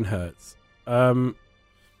 My brain hurts.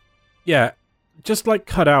 Yeah, just like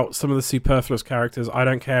cut out some of the superfluous characters. I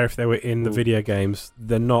don't care if they were in the video games;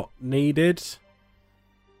 they're not needed.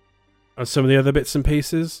 And some of the other bits and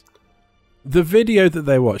pieces. The video that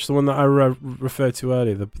they watched, the one that I referred to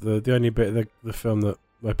earlier, the only bit of the film that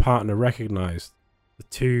my partner recognised, the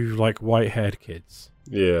two like white-haired kids.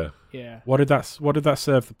 Yeah. Yeah. What did that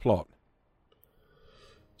serve the plot?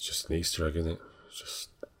 It's just an Easter egg, isn't it?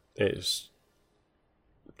 It's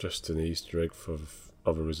just an Easter egg for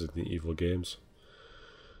other Resident Evil games.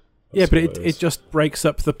 Yeah, but it just breaks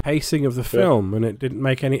up the pacing of the film, and it didn't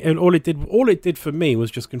make any. And all it did for me was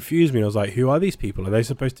just confuse me. I was like, "Who are these people? Are they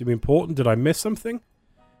supposed to be important? Did I miss something?"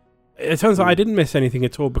 It turns out I didn't miss anything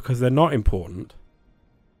at all because they're not important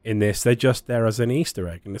in this. They're just there as an Easter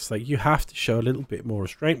egg, and it's like you have to show a little bit more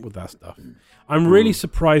restraint with that stuff. I'm really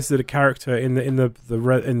surprised that a character in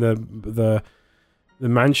the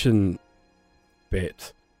mansion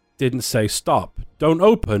bit didn't say, "Stop! Don't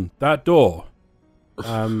open that door."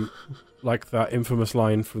 Like that infamous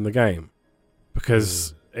line from the game,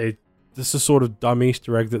 because this is a sort of dumb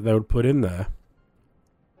Easter egg that they would put in there.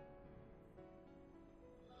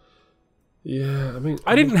 Yeah, I mean,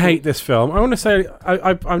 I didn't hate this film. I want to say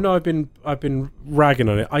I know I've been ragging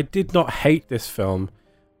on it. I did not hate this film.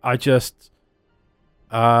 I just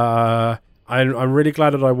I'm really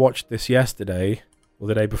glad that I watched this yesterday or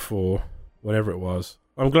the day before, whenever it was.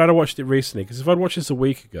 I'm glad I watched it recently, because if I'd watched this a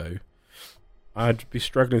week ago, I'd be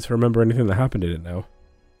struggling to remember anything that happened in it now,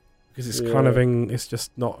 because it's kind of it's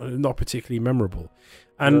just not particularly memorable.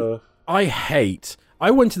 And I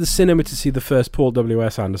went to the cinema to see the first Paul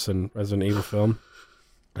W.S. Anderson Resident Evil film,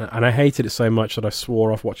 and I hated it so much that I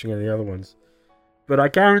swore off watching any other ones. But I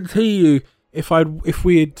guarantee you, if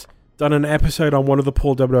we had done an episode on one of the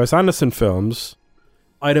Paul W.S. Anderson films,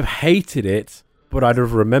 I'd have hated it, but I'd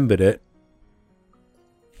have remembered it.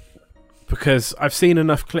 Because I've seen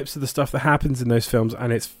enough clips of the stuff that happens in those films,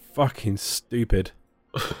 and it's fucking stupid.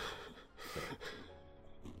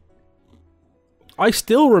 I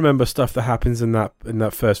still remember stuff that happens in that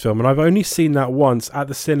first film, and I've only seen that once at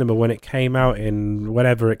the cinema when it came out in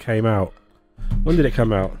whenever it came out. When did it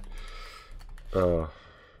come out? About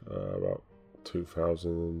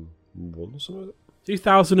 2001 or something.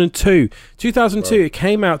 2002. 2002, It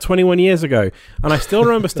came out 21 years ago, and I still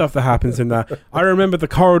remember stuff that happens in that. I remember the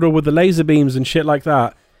corridor with the laser beams and shit like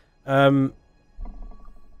that. But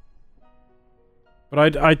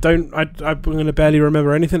I'm going to barely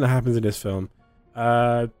remember anything that happens in this film,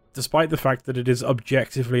 despite the fact that it is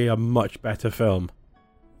objectively a much better film.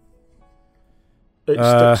 It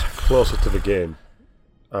sticks closer to the game.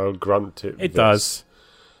 I'll grant it. It does.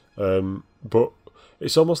 But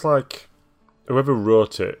it's almost like whoever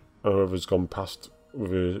wrote it, or whoever's gone past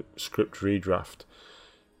with a script redraft,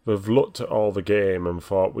 they've looked at all the game and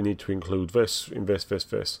thought, we need to include this in this.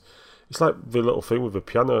 It's like the little thing with the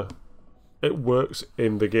piano. It works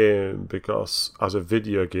in the game because as a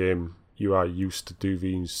video game, you are used to do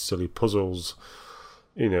these silly puzzles,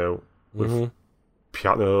 with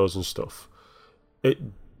pianos and stuff.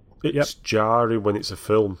 It's jarring when it's a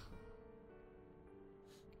film.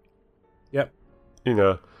 Yep.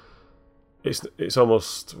 It's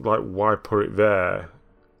almost like, why put it there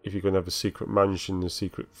if you're going to have a secret mansion, a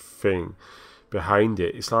secret thing behind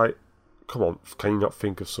it? It's like, come on, can you not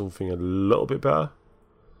think of something a little bit better?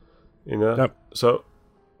 Yep. So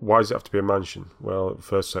why does it have to be a mansion? Well, at the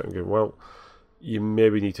first second, go, well, you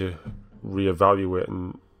maybe need to reevaluate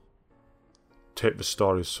and take the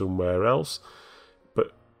story somewhere else.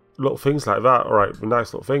 But little things like that, all right,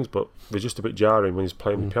 nice little things, but they're just a bit jarring when he's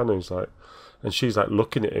playing the piano. He's like, and she's like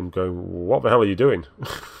looking at him, going, "What the hell are you doing?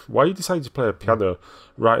 Why are you deciding to play a piano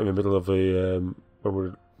right in the middle of the when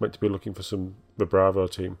we're meant to be looking for the Bravo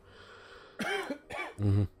team?"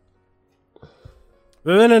 Mm-hmm.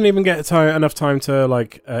 But they don't even get enough time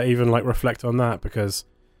to even reflect on that, because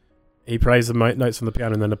he plays the notes on the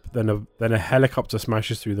piano and then a helicopter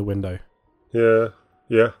smashes through the window. Yeah.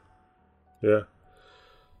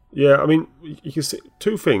 I mean, you can see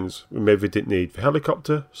two things we maybe didn't need: the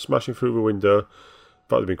helicopter smashing through the window,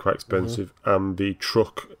 that would have been quite expensive, and the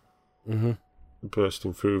truck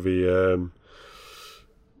bursting through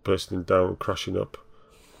bursting down, crashing up.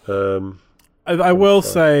 I will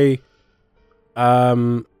say,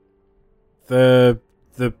 the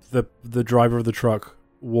driver of the truck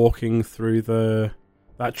walking through that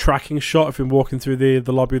tracking shot of him walking through the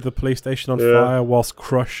lobby of the police station on fire whilst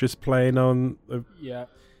Crush is playing on.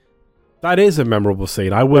 That is a memorable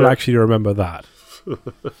scene. I will actually remember that.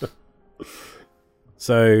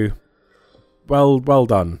 So, well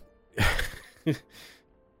done.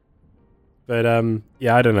 But I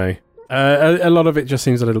don't know. A lot of it just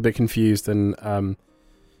seems a little bit confused, and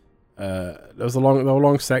there were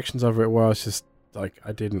long sections of it where I was just like,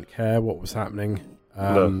 I didn't care what was happening,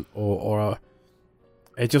 or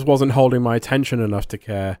it just wasn't holding my attention enough to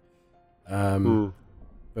care.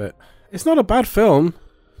 But it's not a bad film.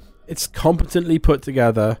 It's competently put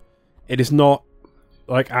together. It is not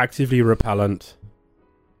actively repellent.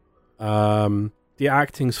 The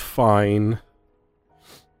acting's fine.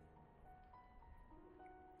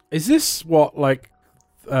 Is this what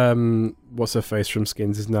what's her face from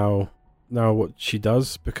Skins is now what she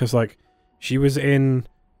does? Because she was in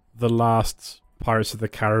the last Pirates of the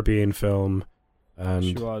Caribbean film, and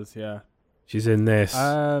She was, yeah. she's in this.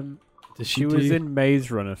 She was in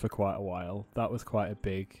Maze Runner for quite a while. That was quite a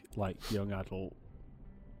big, young adult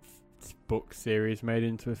book series made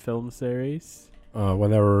into a film series.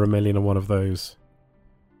 When there were 1,000,001 of those.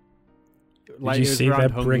 Did you see they're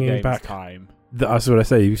bringing back time? That's what I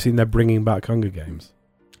say. You've seen they're bringing back Hunger Games,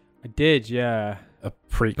 I did, yeah. a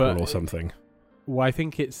prequel or something. Well, I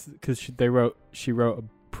think it's because she wrote a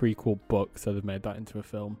prequel book, so they've made that into a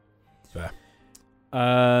film. Fair.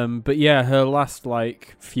 But yeah, her last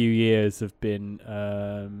few years have been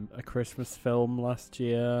a Christmas film last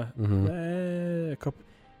year. A couple.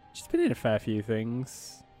 She's been in a fair few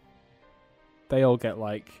things. They all get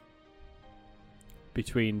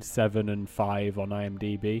between 7 and 5 on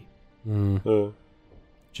IMDb.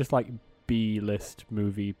 Just B-list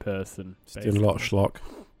movie person. She's doing a lot of schlock.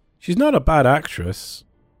 She's not a bad actress.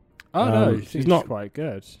 Oh no, she's not quite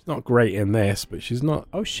good. She's not great in this, but she's not.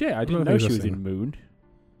 Oh shit! I didn't know she was in Moon.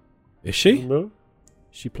 Is she? No?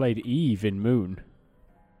 She played Eve in Moon.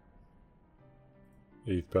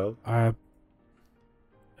 Eve Bell.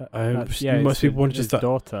 Most people want just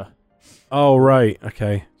daughter Oh right,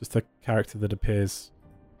 okay, just a character that appears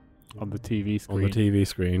on the TV screen. On the TV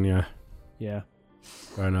screen, yeah. Yeah.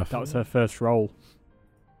 Fair enough. That was her first role.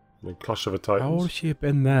 In Clash of the Titans. How old would she have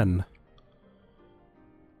been then?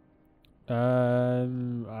 I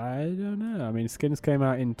don't know. I mean, Skins came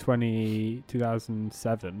out in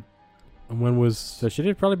 2007. And when was... So she'd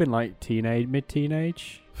have probably been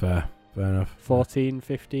mid-teenage. Fair enough. 14,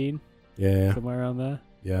 15. Yeah. Somewhere around there.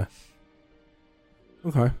 Yeah.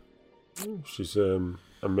 Okay. She's a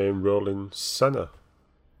main role in Senna.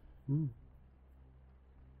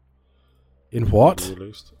 In what?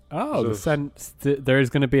 Released. Oh, there is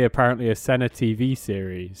going to be apparently a Senna TV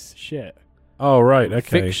series. Shit. Oh, right,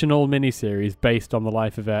 okay. Fictional miniseries based on the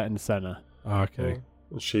life of Ayrton Senna. Okay.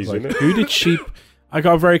 And she's in it. Who did she... I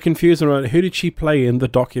got very confused about who did she play in the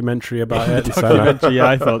documentary about Ayrton Senna? Documentary, yeah,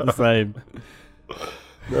 I thought the same.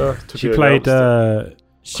 No, she played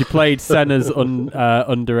Senna's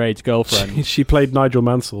underage girlfriend. She played Nigel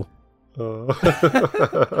Mansell.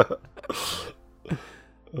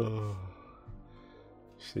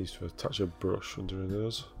 She needs to attach a brush under her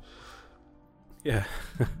nose. Yeah.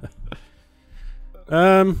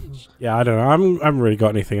 Yeah, I don't know. I haven't really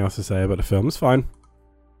got anything else to say about the film. It's fine.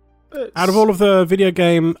 Out of all of the video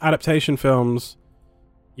game adaptation films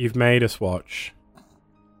you've made us watch...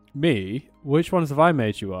 Me? Which ones have I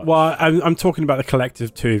made you watch? Well, I'm talking about the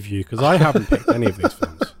collective two of you, because I haven't picked any of these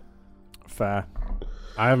films. Fair.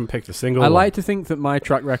 I haven't picked a single I one. like to think that my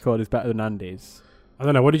track record is better than Andy's. I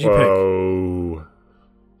don't know, what did you pick?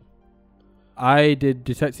 I did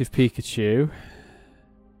Detective Pikachu.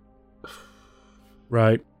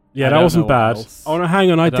 Right. Yeah, I that don't wasn't know what bad. else. Oh no,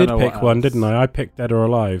 hang on, I I don't did know pick what one, else. didn't I? I picked Dead or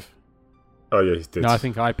Alive. Oh yeah, he did. No, I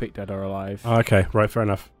think I picked Dead or Alive. Oh, okay, right, fair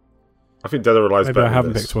enough. I think Dead or Alive's Maybe better I than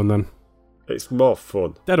haven't this. picked one then. It's more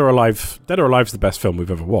fun. Dead or Alive's the best film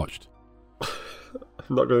we've ever watched.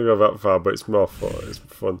 I'm not going to go that far, but it's more fun. It's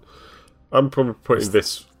fun. I'm probably putting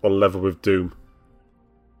this on level with Doom.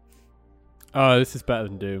 Oh, this is better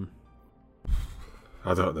than Doom.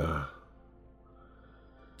 I don't know.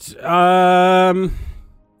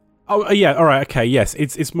 Oh yeah. All right. Okay. Yes.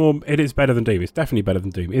 It's more. It is better than Doom. It's definitely better than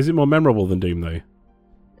Doom. Is it more memorable than Doom though?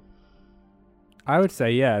 I would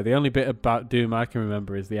say, yeah. The only bit about Doom I can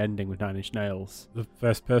remember is the ending with Nine Inch Nails. The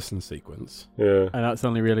first person sequence. Yeah. And that's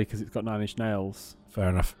only really because it's got Nine Inch Nails. Fair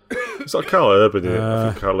enough. It's like Carl Urban here. I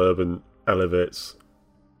think Carl Urban elevates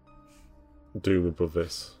Doom above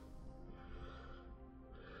this.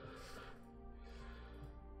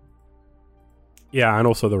 Yeah, and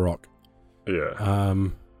also The Rock. Yeah.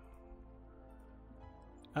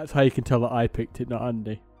 That's how you can tell that I picked it, not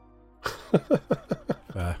Andy.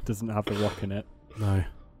 Fair. Doesn't have the Rock in it. No.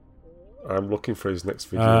 I'm looking for his next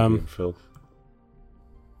video game film.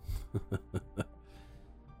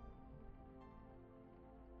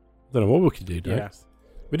 Don't know what we could do next.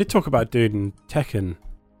 We did talk about doing Tekken.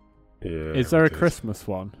 Yeah. Is there a Christmas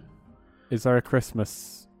one? Is there a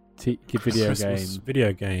Christmas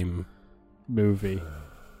video game movie?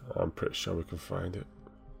 I'm pretty sure we can find it.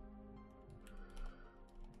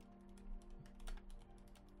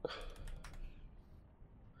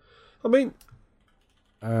 I mean,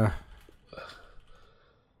 we're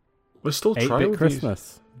still trying 8-bit with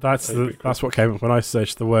Christmas. That's what came up when I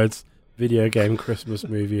searched the words video game Christmas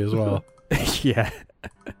movie as well. Yeah.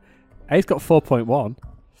 It's got 4.1.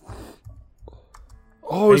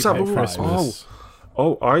 Oh, is that 8-bit one? Christmas.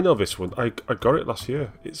 Oh, I know this one. I got it last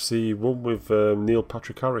year. It's the one with Neil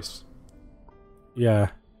Patrick Harris. Yeah.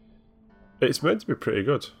 It's meant to be pretty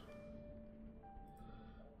good.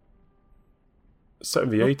 Set in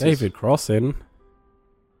the 80s. David Cross in.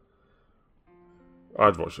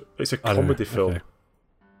 I'd watch it. It's a I don't know. comedy film. Okay.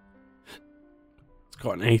 It's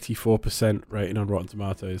got an 84% rating on Rotten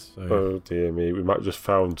Tomatoes. So Oh dear me, we might have just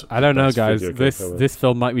found. I don't know, best guys. video game ever. This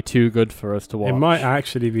film might be too good for us to watch. it might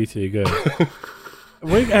actually be too good.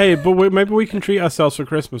 Maybe we can treat ourselves for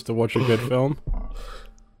Christmas to watch a good film.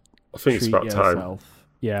 I think it's Treat about time. yourself.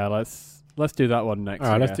 Yeah, let's do that one next.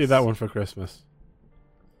 All right, let's do that one for Christmas.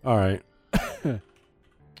 All right.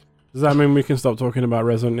 Does that mean we can stop talking about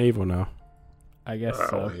Resident Evil now? I guess Oh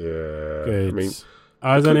so. yeah. Good.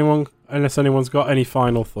 I mean, Unless anyone's got any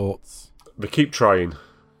final thoughts? they keep trying.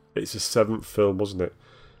 It's the 7th film, wasn't it?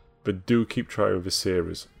 But do keep trying with the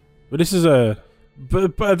series. But this is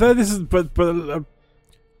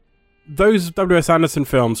those W.S. Anderson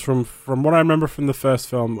films from what I remember from the first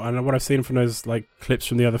film and what I've seen from those like clips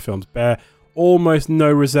from the other films bear almost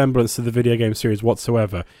no resemblance to the video game series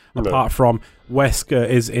whatsoever, No. apart from Wesker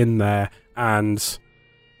is in there and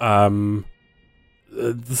some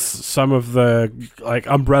of the like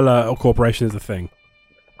Umbrella Corporation is a thing,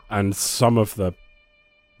 and some of the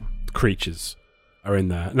creatures are in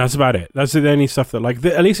there, and that's about it. That's the only stuff that like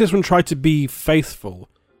at least this one tried to be faithful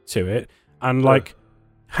to it, and like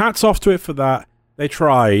hats off to it for that. They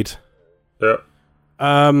tried. Yeah.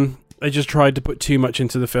 They just tried to put too much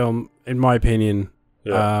into the film, in my opinion.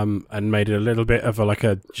 Yeah. And made it a little bit of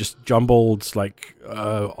a just jumbled,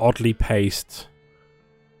 oddly paced,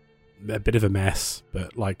 a bit of a mess,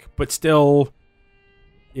 but still,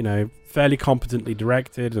 fairly competently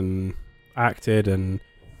directed and acted, and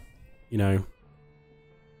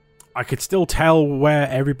I could still tell where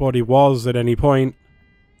everybody was at any point.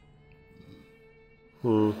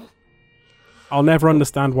 I'll never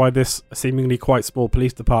understand why this seemingly quite small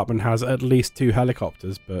police department has at least 2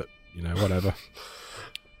 helicopters, but whatever.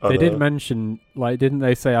 They did mention, didn't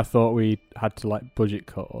they say? I thought we had to budget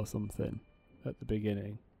cut or something at the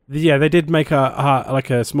beginning. Yeah, they did make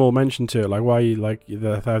a small mention to it, why you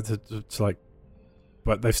they have to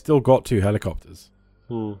but they've still got 2 helicopters.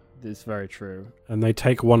 It's very true. And they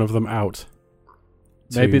take one of them out.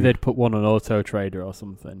 Maybe they'd put one on Auto Trader or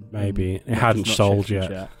something. Maybe it hadn't sold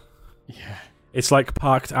yet. Yeah, it's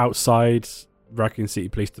parked outside Raccoon City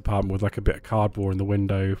Police Department with a bit of cardboard in the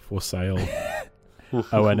window for sale.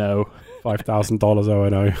 O&O. $5,000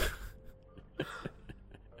 O&O.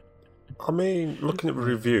 I mean, looking at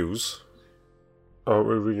reviews,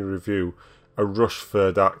 we're reading a review, a rush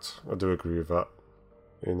third act. I do agree with that.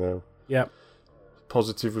 Yep.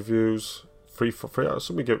 Positive reviews. 3 out of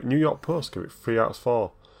somebody give it. New York Post give it 3 out of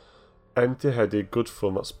 4. Empty-headed, good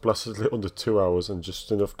film that's blessedly under 2 hours and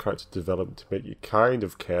just enough character development to make you kind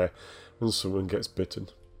of care when someone gets bitten.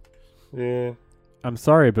 Yeah. I'm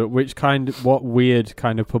sorry, but what weird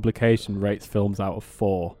kind of publication rates films out of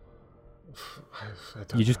 4?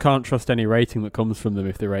 You just can't trust any rating that comes from them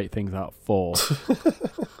if they rate things out of 4.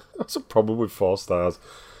 That's a problem with 4 stars.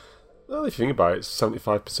 Well, if you think about it, it's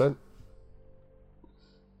 75%.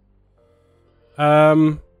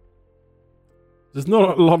 There's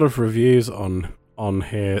not a lot of reviews on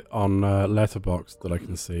here on Letterboxd that I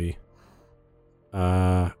can see.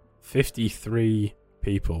 53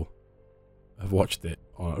 people have watched it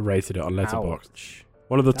or rated it on Letterboxd. Ouch.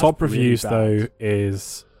 One of the That's top really reviews bad. though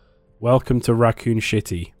is "Welcome to Raccoon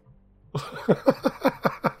Shitty."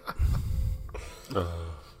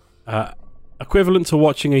 Equivalent to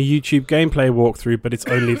watching a YouTube gameplay walkthrough, but it's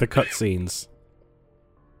only the cutscenes.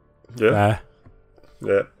 Yeah.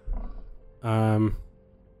 There. Yeah.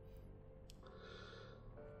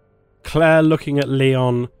 Claire looking at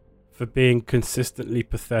Leon for being consistently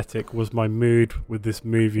pathetic was my mood with this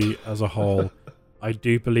movie as a whole. I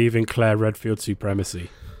do believe in Claire Redfield supremacy.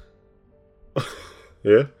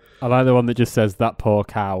 Yeah. I like the one that just says, "That poor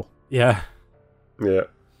cow." Yeah. Yeah.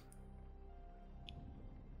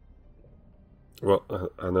 Well,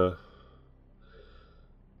 I know.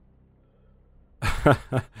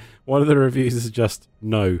 One of the reviews is just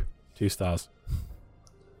no, 2 stars.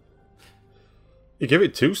 You give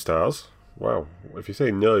it 2 stars. Wow. If you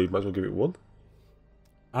say no, you might as well give it 1.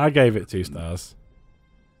 I gave it 2 stars.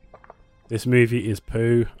 This movie is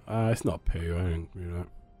poo. It's not poo. I don't agree with that.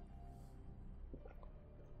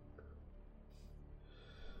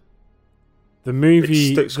 The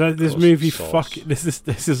movie, It sticks this across movie, the sauce. fucking.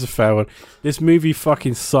 This is a fair one. This movie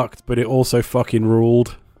fucking sucked, but it also fucking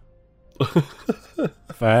ruled.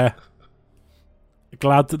 Fair.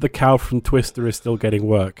 Glad that the cow from Twister is still getting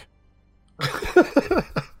work.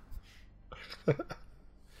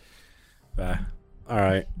 Fair. All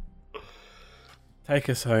right. Take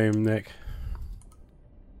us home, Nick.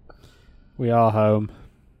 We are home.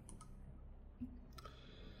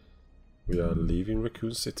 We are leaving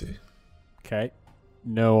Raccoon City. Okay.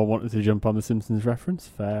 No one wanted to jump on the Simpsons reference.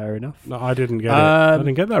 Fair enough. No, I didn't get it. I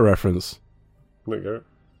didn't get that reference. There you go.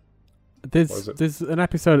 There's an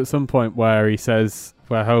episode at some point where he says,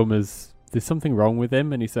 where Homer's, there's something wrong with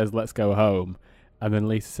him, and he says, "Let's go home." And then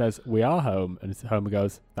Lisa says, "We are home." And Homer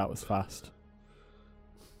goes, "That was fast."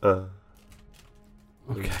 Okay,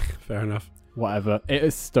 fair enough. Whatever. It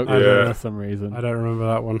is stuck Yeah. with him for some reason. I don't remember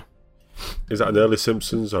that one. Is that an early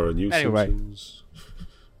Simpsons or a new Anyway. Simpsons?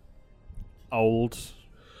 Old.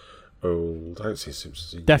 Old. I haven't seen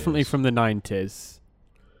Simpsons in Definitely years. from the 90s.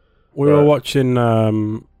 We were Right. watching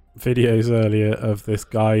videos earlier of this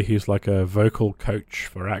guy who's like a vocal coach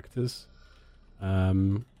for actors.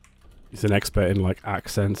 He's an expert in like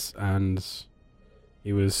accents, and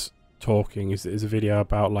he was talking. It's a video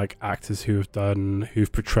about like actors who've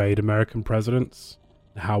portrayed American presidents,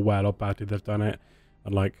 how well or badly they've done it,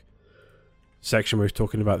 and like section where he's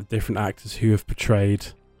talking about the different actors who have portrayed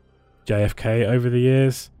JFK over the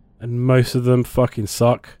years, and most of them fucking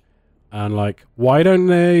suck. And like, why don't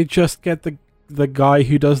they just get the guy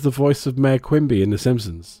who does the voice of Mayor Quimby in The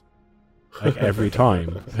Simpsons? Like every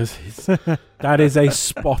time, because that is a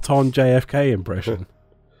spot on JFK impression.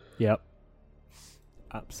 Yep.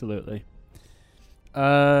 Absolutely.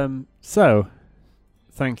 So,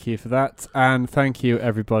 thank you for that, and thank you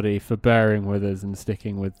everybody for bearing with us and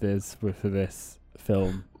sticking with this for this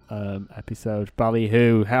film episode.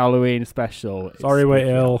 Ballyhoo Halloween special. It's Sorry we're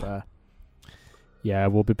spooky ill. out there. Yeah,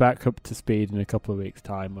 we'll be back up to speed in a couple of weeks'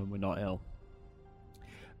 time when we're not ill.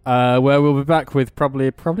 Where we'll be back with probably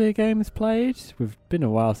a games played. We've been a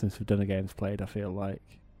while since we've done a games played, I feel like.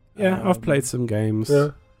 Yeah, I've played some games.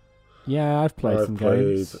 Yeah. I've played I've some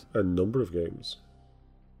played games. a number of games.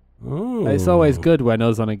 Oh. It's always good when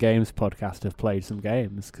us on a games podcast have played some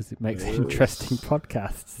games because it makes Yes. interesting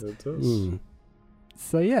podcasts. It does. Mm.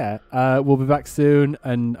 So yeah, we'll be back soon,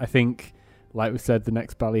 and I think, like we said, the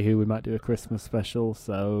next Ballyhoo we might do a Christmas special,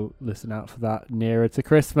 so listen out for that nearer to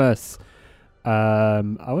Christmas. I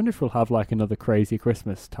wonder if we'll have like another crazy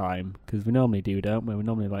Christmas time, because we normally do, don't we? We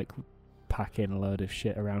normally like pack in a load of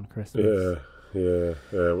shit around Christmas. Yeah.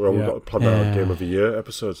 Well, we've got to plan out our Game of the Year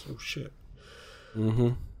episodes. Oh shit! Mm-hmm.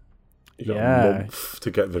 You got Yeah. a month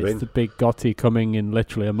to get them It's in. the big Gotti coming in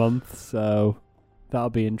literally a month, so that'll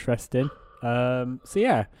be interesting. So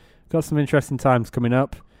yeah, got some interesting times coming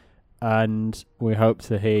up, and we hope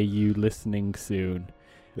to hear you listening soon.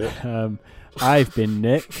 Yeah. I've been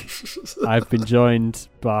Nick. I've been joined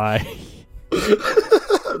by...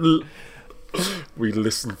 We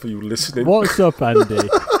listen for you listening. What's up, Andy?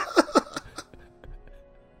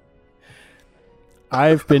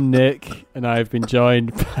 I've been Nick, and I've been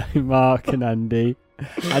joined by Mark and Andy.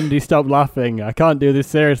 Andy, stop laughing. I can't do this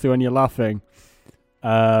seriously when you're laughing.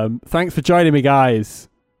 Thanks for joining me, guys.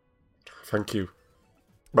 Thank you.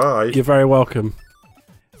 Bye. You're very welcome.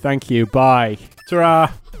 Thank you. Bye.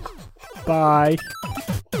 Ta-ra. Bye.